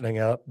just tightening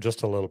up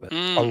just a little bit?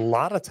 A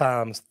lot of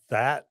times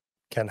that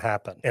can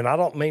happen. And I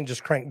don't mean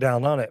just crank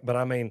down on it, but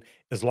I mean,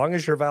 as long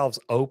as your valve's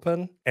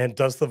open, and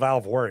does the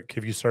valve work?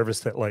 Have you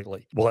serviced it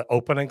lately? Will it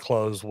open and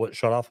close? Will it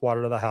shut off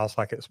water to the house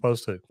like it's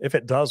supposed to? If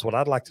it does, what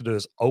I'd like to do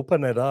is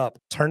open it up,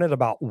 turn it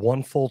about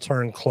 1 full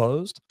turn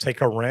closed, take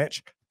a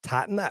wrench,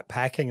 tighten that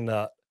packing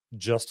nut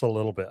just a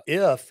little bit.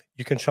 If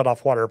you can shut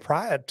off water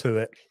prior to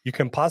it, you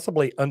can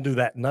possibly undo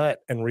that nut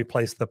and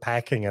replace the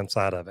packing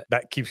inside of it.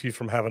 That keeps you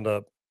from having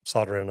to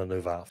solder in a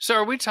new valve. So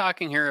are we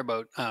talking here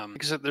about,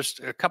 because there's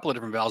a couple of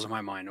different valves in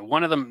my mind.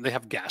 One of them, they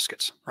have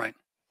gaskets, right?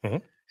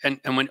 And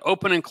when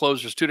open and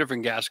close, there's 2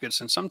 different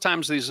gaskets. And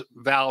sometimes these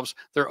valves,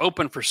 they're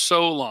open for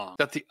so long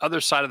that the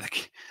other side of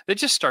they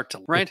just start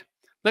to, right?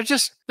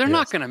 They're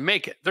not going to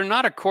make it. They're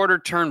not a quarter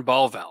turn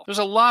ball valve. There's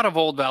a lot of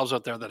old valves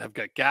out there that have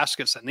got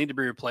gaskets that need to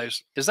be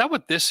replaced. Is that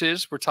what this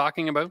is we're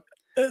talking about?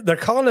 They're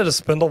calling it a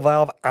spindle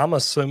valve. I'm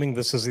assuming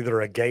this is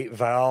either a gate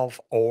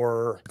valve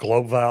or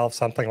globe valve,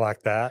 something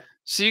like that.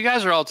 So you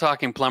guys are all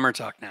talking plumber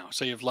talk now.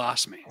 So you've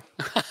lost me.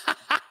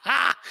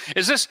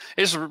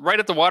 Is right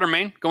at the water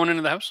main going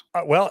into the house?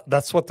 Well,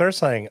 that's what they're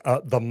saying.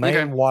 The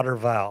main water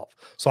valve.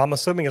 So I'm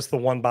assuming it's the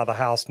one by the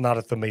house, not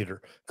at the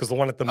meter, because the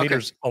one at the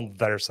meter's on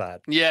their side.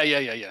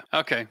 Yeah.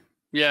 Okay.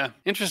 Yeah.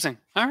 Interesting.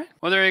 All right.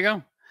 Well, there you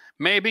go.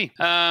 Maybe.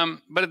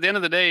 But at the end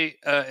of the day,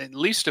 at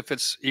least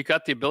if you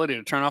got the ability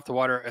to turn off the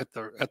water at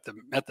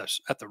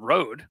the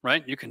road,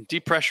 right? You can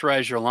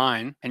depressurize your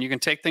line and you can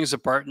take things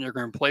apart and you're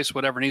going to replace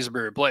whatever needs to be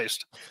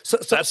replaced. So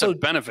that's a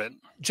benefit.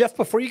 Jeff,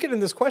 before you get in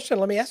this question,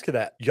 let me ask you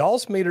that.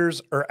 Y'all's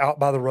meters are out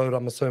by the road,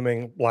 I'm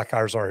assuming, like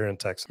ours are here in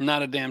Texas.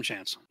 Not a damn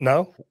chance.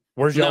 No?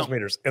 Where's y'all's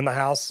meters? In the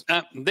house?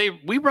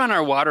 We run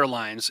our water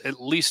lines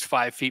at least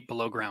 5 feet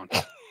below ground.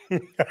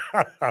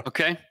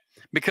 Okay?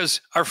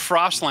 Because our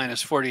frost line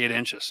is 48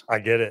 inches. I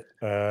get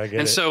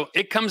it. So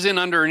it comes in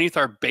underneath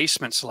our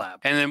basement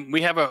slab. And then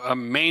we have a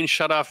main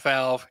shutoff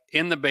valve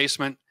in the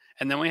basement.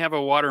 And then we have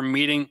a water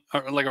meeting,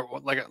 or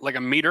like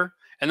a meter.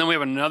 And then we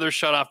have another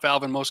shutoff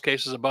valve in most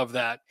cases above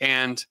that.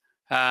 And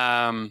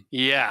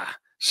yeah.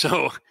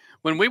 So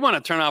when we want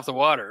to turn off the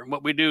water,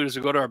 what we do is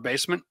we go to our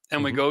basement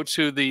and we go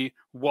to the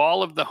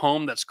wall of the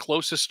home that's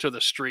closest to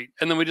the street.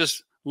 And then we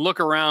just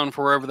look around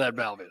for wherever that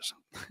valve is.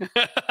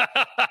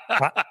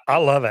 I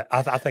love it.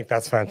 I think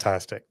that's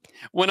fantastic.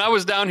 When I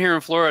was down here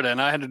in Florida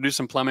and I had to do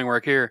some plumbing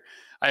work here,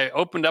 I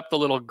opened up the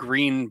little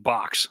green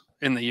box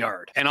in the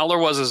yard and all there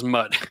was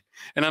mud.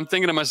 And I'm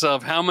thinking to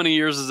myself, how many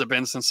years has it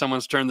been since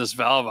someone's turned this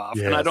valve off?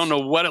 Yes. And I don't know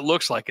what it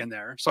looks like in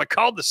there. So I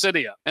called the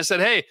city up and said,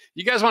 hey,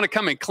 you guys want to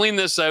come and clean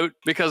this out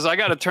because I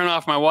got to turn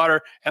off my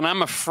water and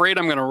I'm afraid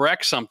I'm going to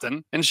wreck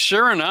something. And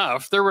sure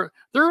enough, there were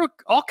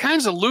all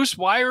kinds of loose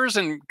wires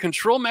and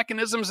control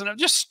mechanisms and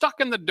just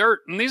stuck in the dirt.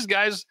 And these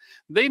guys,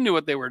 they knew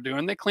what they were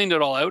doing. They cleaned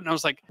it all out. And I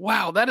was like,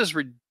 wow, that is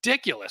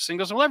ridiculous. And he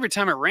goes, well, every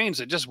time it rains,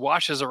 it just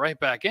washes it right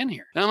back in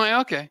here. And I'm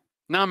like, okay,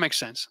 now it makes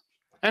sense.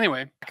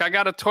 Anyway, I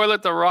got a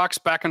toilet that rocks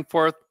back and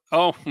forth.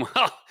 Oh,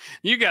 well,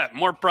 you got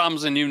more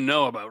problems than you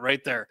know about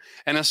right there.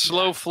 And a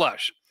slow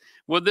flush.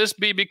 Would this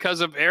be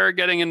because of air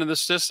getting into the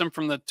system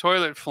from the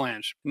toilet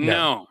flange?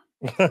 No.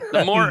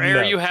 The more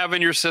air you have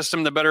in your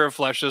system, the better it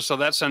flushes. So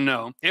that's a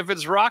no. If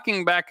it's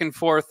rocking back and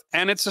forth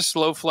and it's a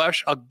slow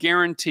flush, I'll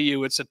guarantee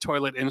you it's a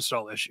toilet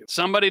install issue.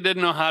 Somebody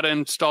didn't know how to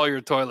install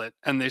your toilet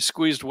and they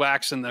squeezed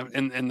wax in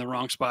the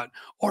wrong spot.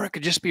 Or it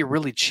could just be a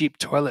really cheap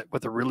toilet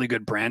with a really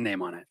good brand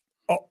name on it.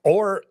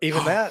 Or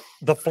even that,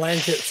 the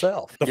flange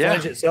itself. The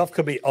flange itself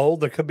could be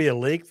old. There could be a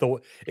leak.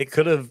 It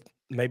could have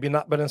maybe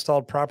not been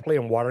installed properly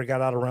and water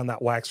got out around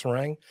that wax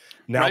ring.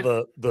 Now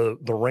the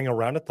ring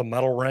around it, the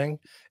metal ring,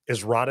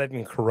 is rotted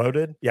and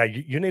corroded. Yeah,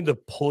 you need to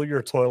pull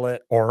your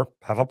toilet or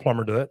have a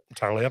plumber do it.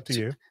 Entirely up to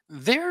you.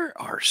 There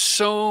are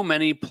so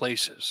many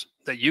places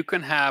that you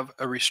can have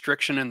a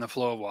restriction in the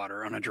flow of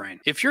water on a drain.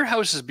 If your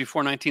house is before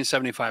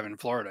 1975 in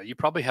Florida, you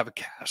probably have a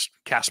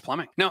cast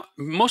plumbing. Now,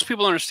 most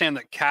people understand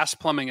that cast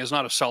plumbing is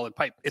not a solid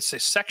pipe. It's a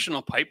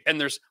sectional pipe,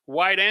 and there's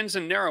wide ends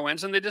and narrow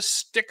ends, and they just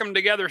stick them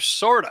together,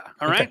 sorta.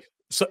 All right.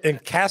 So in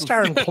cast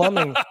iron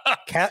plumbing,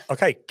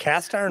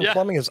 cast iron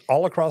plumbing is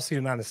all across the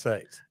United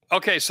States.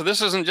 Okay, so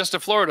this isn't just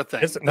a Florida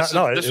thing.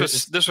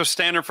 This was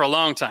standard for a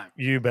long time.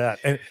 You bet.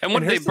 And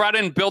when they brought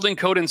in building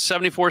code in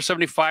 74,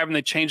 75, and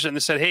they changed it and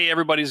they said, hey,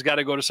 everybody's got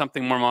to go to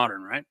something more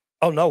modern, right?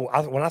 Oh, no.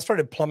 When I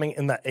started plumbing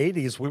in the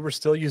 80s, we were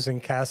still using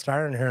cast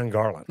iron here in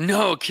Garland.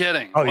 No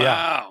kidding. Oh, wow.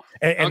 Yeah.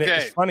 And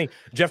it's funny,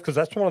 Jeff, because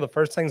that's one of the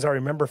first things I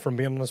remember from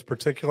being on this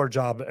particular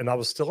job, and I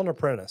was still an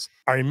apprentice.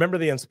 I remember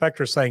the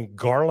inspector saying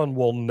Garland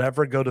will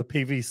never go to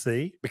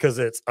PVC because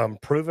it's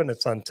unproven,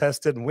 it's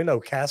untested, and we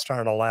know cast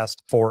iron will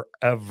last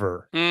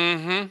forever.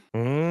 Mm-hmm.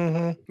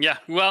 Mm-hmm. Yeah.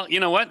 Well, you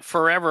know what?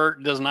 Forever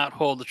does not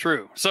hold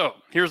true. So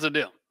here's the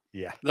deal.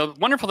 Yeah. The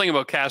wonderful thing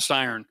about cast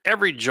iron,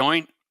 every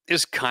joint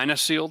is kind of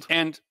sealed,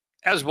 and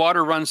as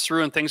water runs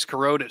through and things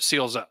corrode, it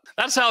seals up.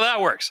 That's how that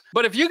works.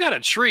 But if you got a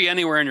tree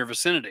anywhere in your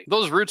vicinity,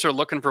 those roots are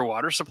looking for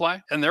water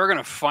supply, and they're going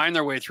to find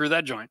their way through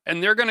that joint.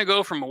 And they're going to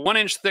go from a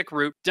 1-inch thick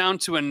root down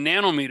to a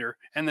nanometer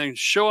and then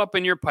show up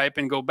in your pipe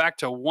and go back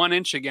to 1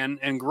 inch again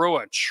and grow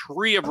a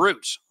tree of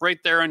roots right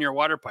there in your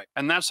water pipe.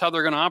 And that's how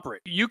they're going to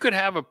operate. You could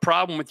have a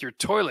problem with your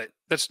toilet.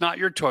 That's not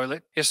your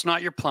toilet. It's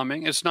not your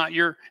plumbing. It's not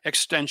your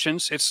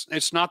extensions.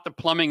 It's not the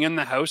plumbing in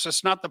the house.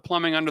 It's not the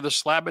plumbing under the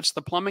slab. It's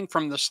the plumbing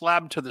from the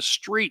slab to the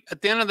street.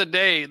 At the end of the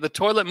day, the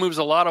toilet moves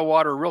a lot of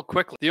water real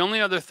quickly. The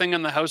only other thing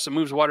in the house that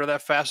moves water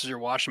that fast is your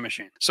washing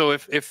machine. So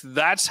if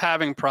that's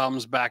having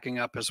problems backing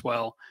up as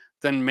well,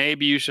 then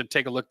maybe you should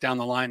take a look down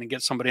the line and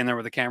get somebody in there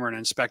with a camera and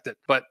inspect it.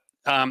 But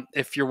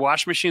if your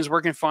washing machine is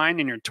working fine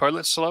and your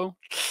toilet's slow,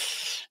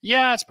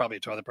 yeah, it's probably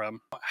a toilet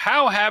problem.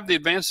 How have the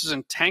advances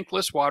in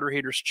tankless water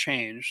heaters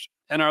changed?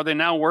 And are they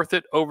now worth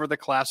it over the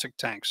classic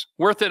tanks?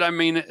 Worth it, I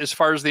mean, as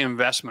far as the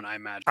investment, I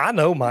imagine. I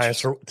know my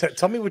answer.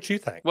 Tell me what you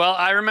think. Well,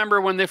 I remember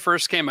when they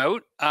first came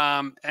out,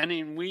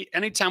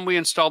 anytime we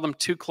installed them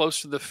too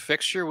close to the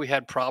fixture, we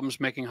had problems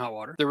making hot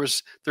water. There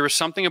was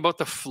something about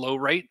the flow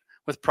rate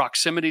with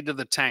proximity to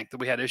the tank that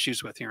we had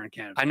issues with here in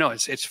Canada. I know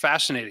it's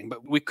fascinating,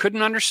 but we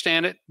couldn't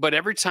understand it. But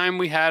every time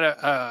we had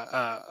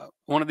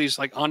one of these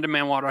like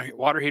on-demand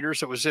water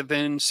heaters that was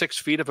within 6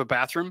 feet of a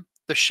bathroom,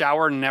 the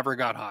shower never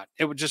got hot.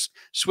 It would just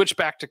switch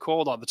back to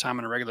cold all the time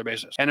on a regular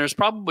basis. And there's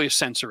probably a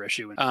sensor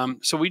issue.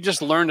 So we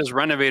just learned as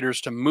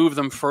renovators to move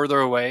them further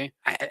away.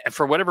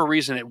 For whatever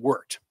reason, it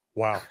worked.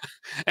 Wow.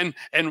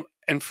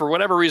 And for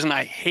whatever reason,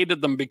 I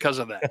hated them because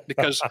of that,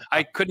 because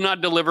I could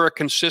not deliver a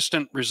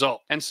consistent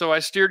result. And so I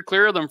steered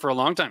clear of them for a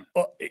long time.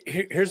 Well,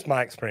 here's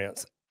my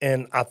experience.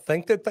 And I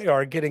think that they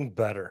are getting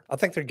better. I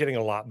think they're getting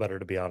a lot better,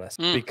 to be honest,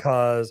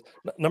 because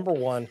number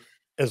one,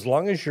 as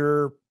long as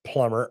your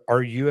plumber,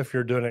 or you, if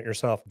you're doing it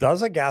yourself,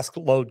 does a gas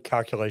load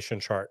calculation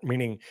chart,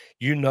 meaning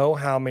you know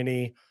how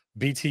many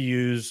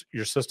BTUs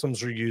your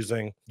systems are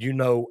using, you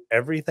know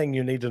everything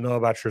you need to know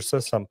about your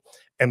system,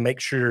 and make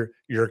sure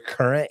your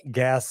current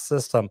gas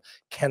system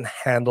can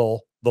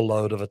handle the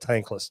load of a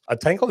tankless. A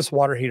tankless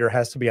water heater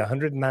has to be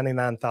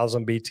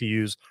 199,000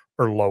 BTUs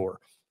or lower.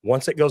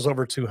 Once it goes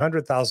over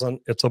 200,000,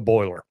 it's a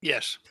boiler.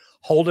 Yes.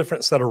 Whole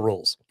different set of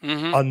rules.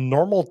 Mm-hmm. A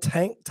normal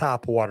tank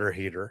top water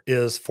heater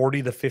is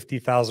 40 to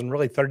 50,000,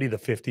 really 30 to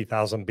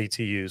 50,000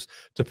 BTUs,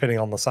 depending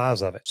on the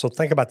size of it. So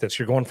think about this.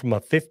 You're going from a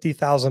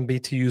 50,000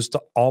 BTUs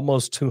to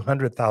almost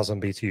 200,000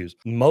 BTUs.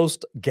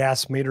 Most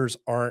gas meters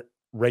aren't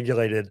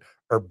regulated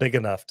or big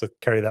enough to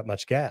carry that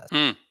much gas,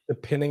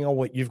 depending on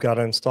what you've got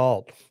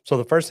installed. So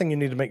the first thing you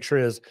need to make sure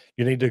is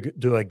you need to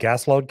do a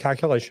gas load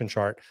calculation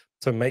chart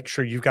to make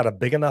sure you've got a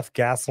big enough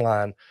gas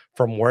line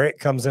from where it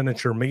comes in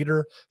at your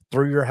meter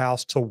through your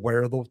house to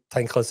where the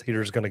tankless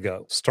heater is going to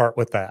go. Start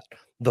with that.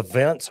 The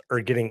vents are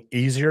getting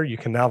easier. You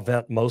can now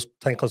vent most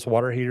tankless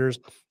water heaters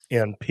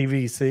in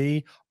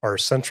PVC or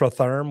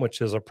Centrotherm,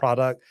 which is a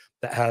product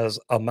that has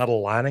a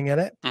metal lining in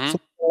it. So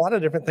a lot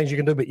of different things you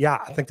can do, but yeah,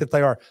 I think that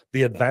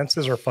the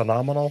advances are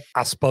phenomenal.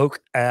 I spoke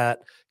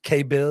at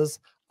KBiz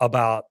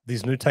about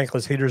these new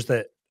tankless heaters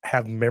that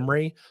have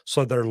memory,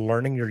 so they're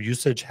learning your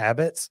usage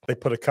habits. They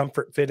put a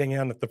comfort fitting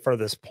in at the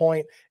furthest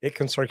point. It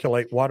can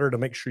circulate water to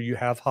make sure you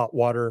have hot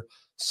water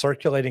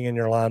circulating in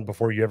your line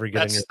before you ever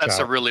get in your shower. That's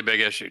a really big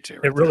issue too.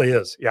 It really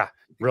is. Yeah,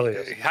 really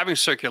is. Having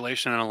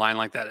circulation in a line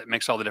like that, it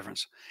makes all the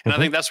difference. And I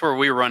think that's where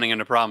we're running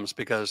into problems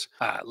because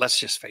let's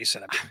just face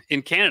it.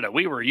 In Canada,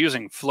 we were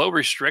using flow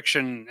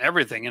restriction,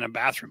 everything in a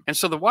bathroom. And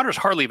so the water's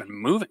hardly even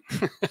moving.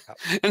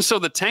 And so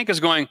the tank is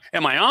going,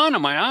 am I on?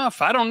 Am I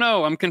off? I don't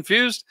know. I'm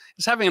confused.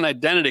 It's having an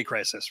identity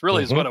crisis,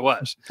 really is what it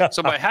was.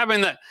 So by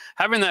having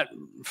that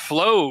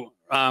flow,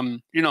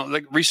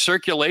 like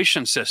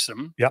recirculation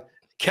system,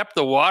 kept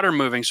the water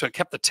moving, so it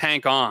kept the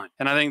tank on.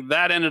 And I think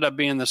that ended up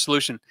being the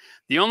solution.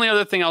 The only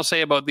other thing I'll say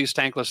about these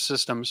tankless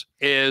systems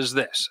is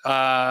this.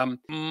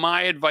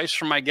 My advice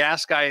from my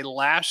gas guy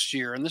last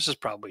year, and this has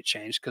probably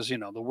changed because,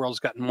 the world's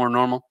gotten more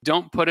normal.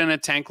 Don't put in a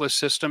tankless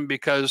system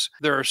because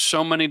there are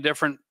so many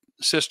different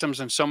systems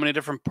and so many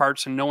different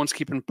parts, and no one's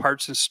keeping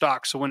parts in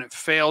stock. So when it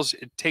fails,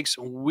 it takes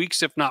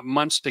weeks, if not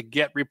months, to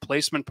get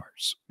replacement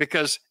parts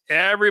because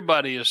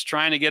everybody is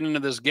trying to get into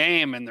this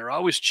game and they're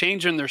always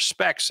changing their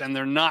specs and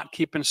they're not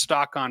keeping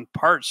stock on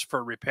parts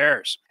for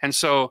repairs. And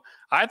so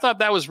I thought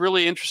that was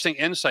really interesting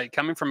insight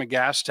coming from a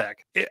gas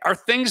tech. Are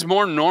things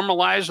more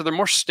normalized? Are they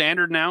more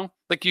standard now?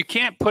 Like you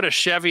can't put a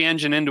Chevy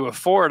engine into a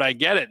Ford. I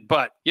get it.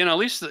 But, at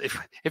least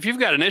if you've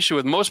got an issue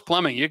with most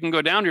plumbing, you can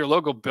go down to your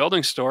local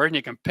building store and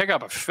you can pick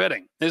up a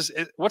fitting.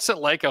 What's it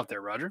like out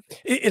there, Roger?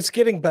 It's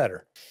getting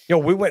better.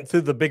 We went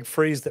through the big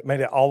freeze that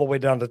made it all the way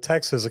down to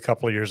Texas a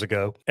couple of years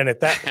ago. And at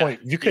that point,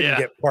 you couldn't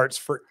get parts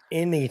for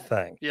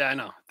anything. Yeah, I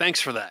know. Thanks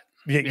for that.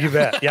 You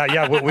bet.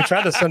 Yeah. We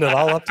tried to send it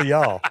all up to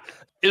y'all.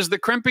 Is the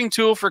crimping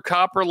tool for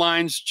copper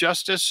lines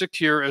just as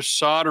secure as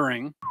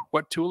soldering?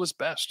 What tool is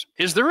best?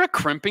 Is there a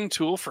crimping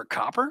tool for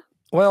copper?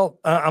 Well,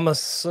 I'm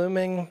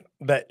assuming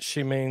that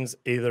she means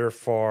either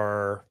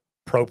for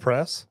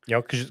ProPress,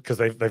 because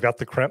they've got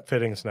the crimp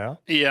fittings now.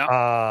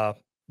 Yeah.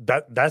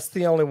 That's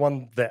the only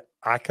one that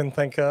I can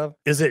think of.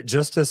 Is it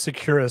just as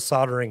secure as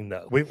soldering?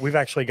 No. We've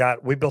actually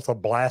we built a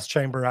blast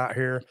chamber out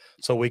here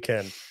so we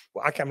can.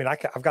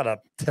 I've got a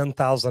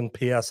 10,000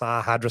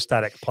 PSI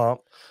hydrostatic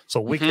pump, so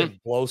we can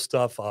blow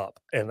stuff up,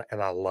 and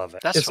I love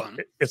it. That's fun.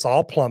 It's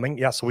all plumbing.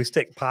 Yeah, so we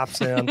stick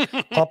pipes in,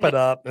 pump it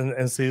up,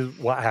 and see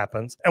what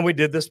happens. And we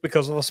did this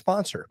because of a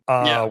sponsor.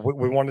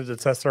 We wanted to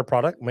test their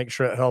product, make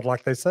sure it held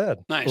like they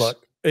said. Nice.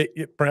 Look,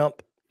 it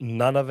crimp,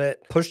 none of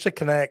it. Push to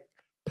connect,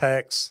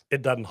 PEX,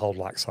 it doesn't hold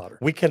like solder.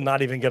 We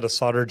cannot even get a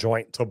solder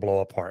joint to blow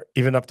apart,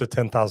 even up to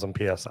 10,000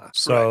 PSI.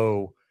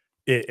 So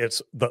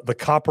it's the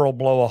copper will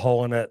blow a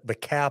hole in it, the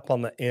cap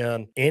on the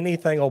end,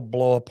 anything will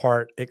blow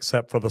apart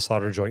except for the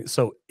solder joint.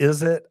 So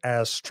is it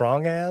as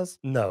strong as?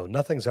 No,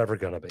 nothing's ever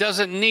going to be.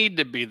 Doesn't need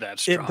to be that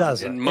strong. It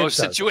doesn't. In most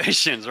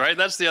situations, right?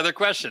 That's the other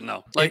question,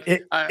 though. Like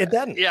it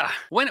doesn't. Yeah.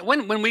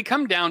 When we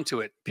come down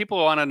to it, people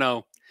want to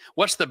know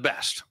what's the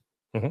best.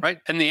 Right.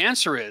 And the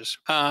answer is,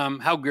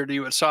 how good are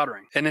you at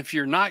soldering? And if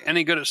you're not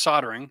any good at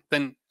soldering,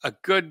 then a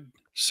good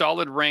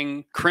solid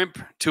ring crimp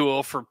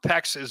tool for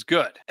PEX is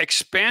good.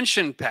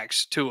 Expansion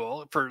PEX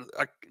tool for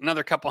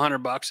another couple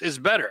 $100 is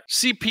better.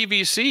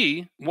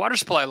 CPVC water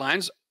supply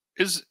lines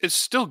is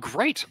still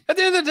great. At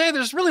the end of the day,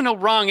 there's really no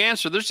wrong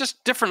answer. There's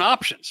just different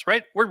options,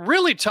 right? We're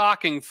really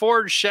talking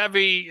Ford,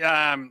 Chevy,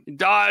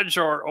 Dodge,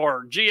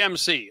 or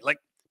GMC. Like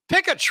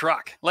pick a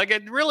truck. Like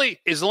it really,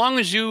 as long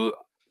as you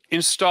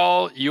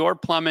install your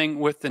plumbing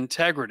with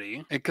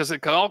integrity, because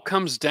it all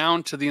comes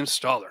down to the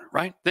installer,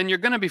 right? Then you're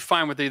going to be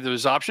fine with either of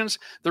those options.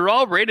 They're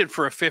all rated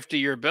for a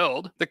 50-year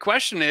build. The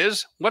question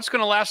is, what's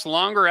going to last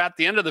longer at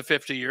the end of the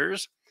 50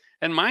 years?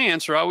 And my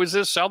answer always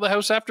is sell the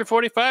house after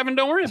 45 and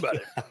don't worry about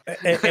it.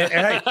 and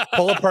hey,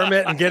 pull a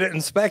permit and get it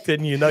inspected,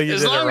 and you know you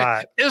did it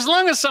right. As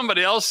long as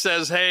somebody else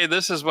says, hey,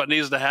 this is what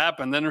needs to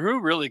happen, then who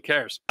really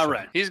cares? All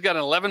right. He's got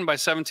an 11 by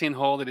 17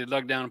 hole that he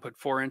dug down and put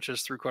 4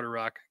 inches 3/4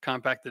 rock,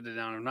 compacted it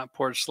down. I've not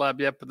poured slab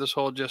yet, but this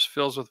hole just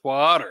fills with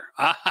water.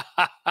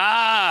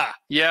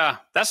 Yeah,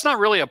 that's not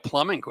really a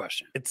plumbing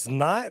question. It's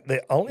not.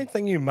 The only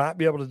thing you might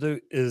be able to do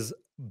is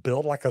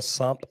build like a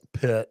sump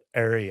pit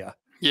area.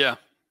 Yeah.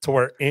 To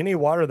where any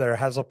water there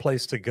has a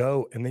place to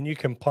go, and then you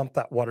can pump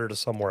that water to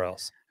somewhere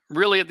else.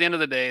 Really, at the end of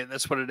the day,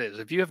 that's what it is.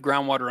 If you have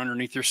groundwater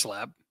underneath your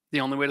slab, the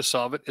only way to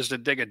solve it is to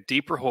dig a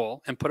deeper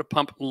hole and put a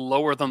pump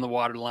lower than the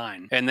water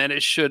line. And then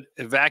it should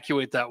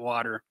evacuate that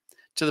water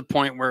to the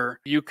point where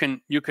you can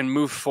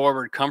move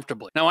forward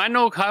comfortably. Now, I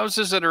know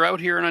houses that are out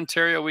here in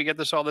Ontario, we get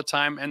this all the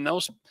time, and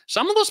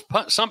some of those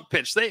sump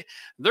pits,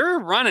 they're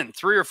running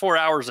 3 or 4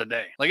 hours a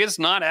day. Like, it's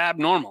not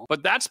abnormal,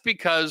 but that's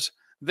because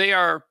they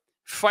are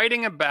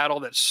fighting a battle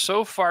that's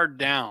so far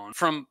down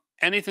from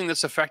anything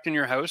that's affecting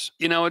your house.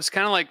 You know, it's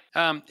kind of like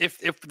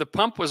if the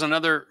pump was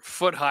another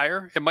foot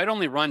higher, it might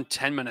only run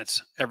 10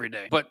 minutes every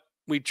day. But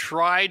we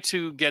try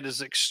to get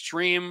as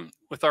extreme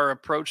with our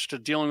approach to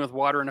dealing with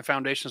water in a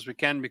foundation as we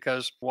can,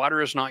 because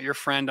water is not your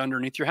friend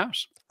underneath your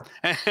house.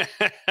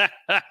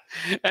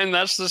 And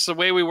that's just the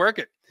way we work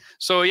it.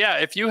 So yeah,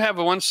 if you have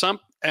one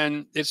sump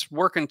and it's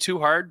working too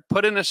hard,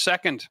 put in a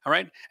second, all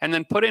right? And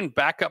then put in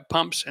backup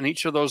pumps in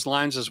each of those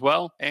lines as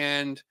well,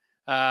 and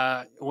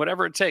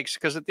whatever it takes.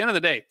 Because at the end of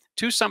the day,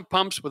 2 sump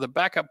pumps with a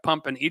backup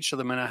pump in each of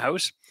them in a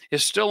house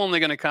is still only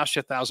going to cost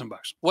you $1,000.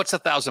 What's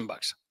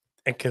 $1,000?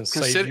 And can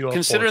save you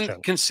a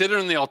fortune.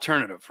 Considering the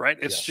alternative, right?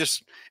 It's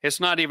just, it's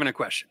not even a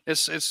question.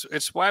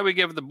 It's why we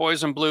give the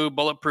boys in blue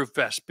bulletproof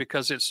vests,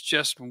 because it's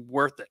just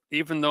worth it,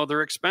 even though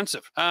they're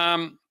expensive.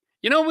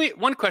 You know,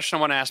 one question I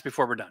want to ask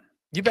before we're done.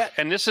 You bet.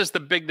 And this is the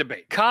big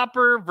debate: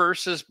 copper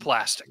versus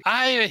plastic.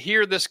 I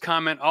hear this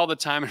comment all the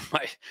time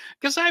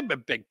because I'm a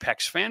big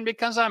PEX fan,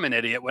 because I'm an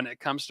idiot when it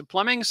comes to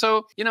plumbing.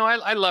 So, you know,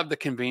 I love the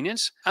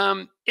convenience.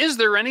 Is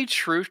there any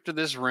truth to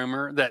this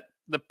rumor that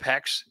the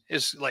PEX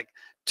is like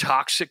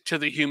toxic to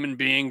the human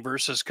being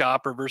versus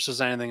copper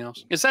versus anything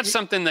else? Is that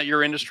something that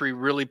your industry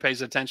really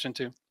pays attention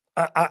to?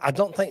 I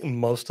don't think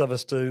most of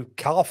us do.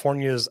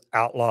 California's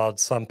outlawed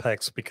some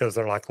PEX because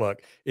they're like,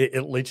 look,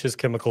 it leaches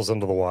chemicals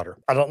into the water.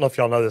 I don't know if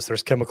y'all know this.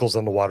 There's chemicals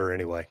in the water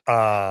anyway.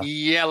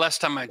 Yeah, last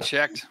time I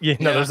checked. You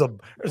know, there's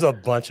a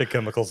bunch of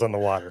chemicals in the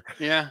water.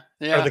 Yeah.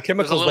 Yeah. Or the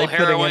chemicals there's a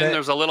little heroin, in it,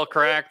 there's a little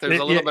crack, there's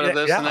a little bit of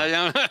this and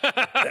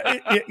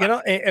that. You know,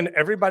 and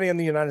everybody in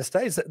the United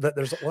States, that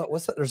there's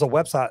there's a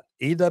website,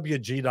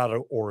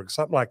 ewg.org,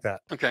 something like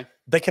that. Okay.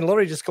 They can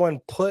literally just go and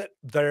put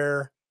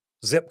their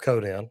zip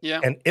code in, yeah,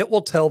 and it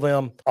will tell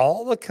them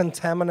all the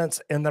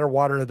contaminants in their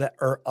water that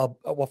are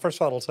well, first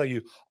of all, it'll tell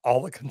you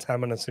all the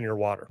contaminants in your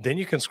water. Then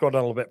you can scroll down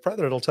a little bit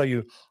further, it'll tell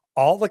you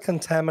all the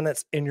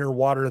contaminants in your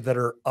water that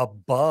are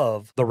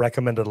above the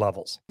recommended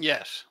levels.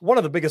 Yes. One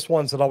of the biggest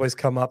ones that always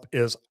come up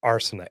is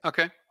arsenic.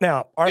 Okay.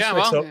 Now,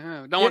 arsenic.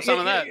 Don't want some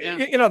of that. Yeah.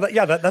 You know,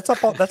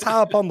 that's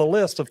high up on the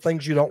list of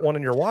things you don't want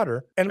in your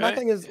water. And my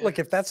thing is, look,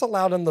 if that's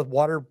allowed in the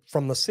water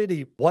from the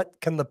city, what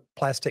can the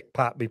plastic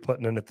pipe be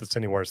putting in it that's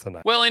any worse than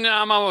that? Well, you know,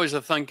 I'm always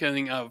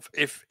thinking of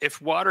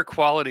if water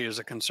quality is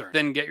a concern,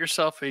 then get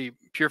yourself a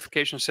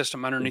purification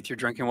system underneath your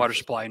drinking water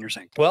supply in your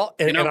sink. Well,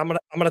 and I'm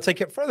gonna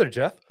take it further,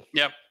 Jeff.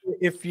 Yep.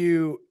 If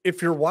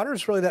your water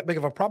is really that big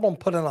of a problem,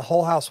 put in a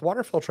whole house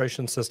water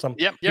filtration system.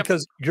 Yep.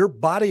 Because your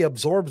body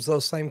absorbs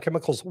those same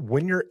chemicals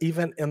when you're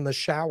even in the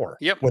shower.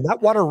 Yep. When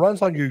that water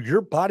runs on you,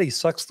 your body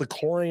sucks the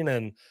chlorine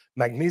and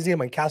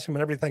magnesium and calcium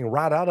and everything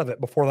right out of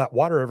it before that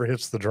water ever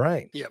hits the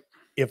drain. Yep.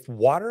 If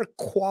water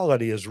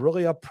quality is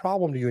really a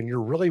problem to you and you're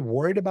really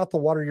worried about the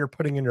water you're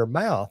putting in your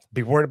mouth,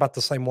 be worried about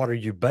the same water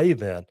you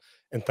bathe in.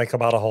 And think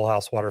about a whole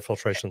house water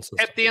filtration system.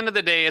 At the end of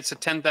the day, it's a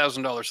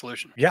 $10,000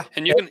 solution. Yeah.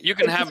 And you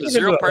can have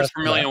 0 parts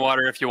per million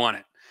water if you want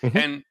it. Mm-hmm.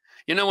 And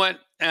you know what?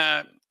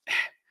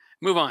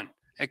 Move on.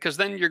 Because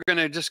then you're going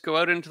to just go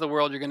out into the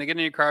world. You're going to get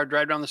in your car,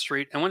 drive down the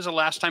street. And when's the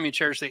last time you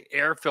changed the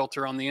air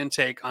filter on the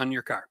intake on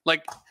your car?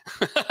 Like,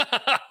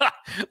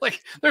 like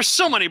there's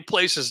so many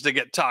places to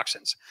get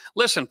toxins.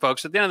 Listen,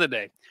 folks, at the end of the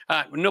day,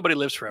 nobody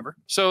lives forever.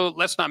 So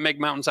let's not make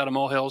mountains out of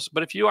molehills.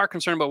 But if you are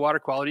concerned about water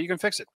quality, you can fix it.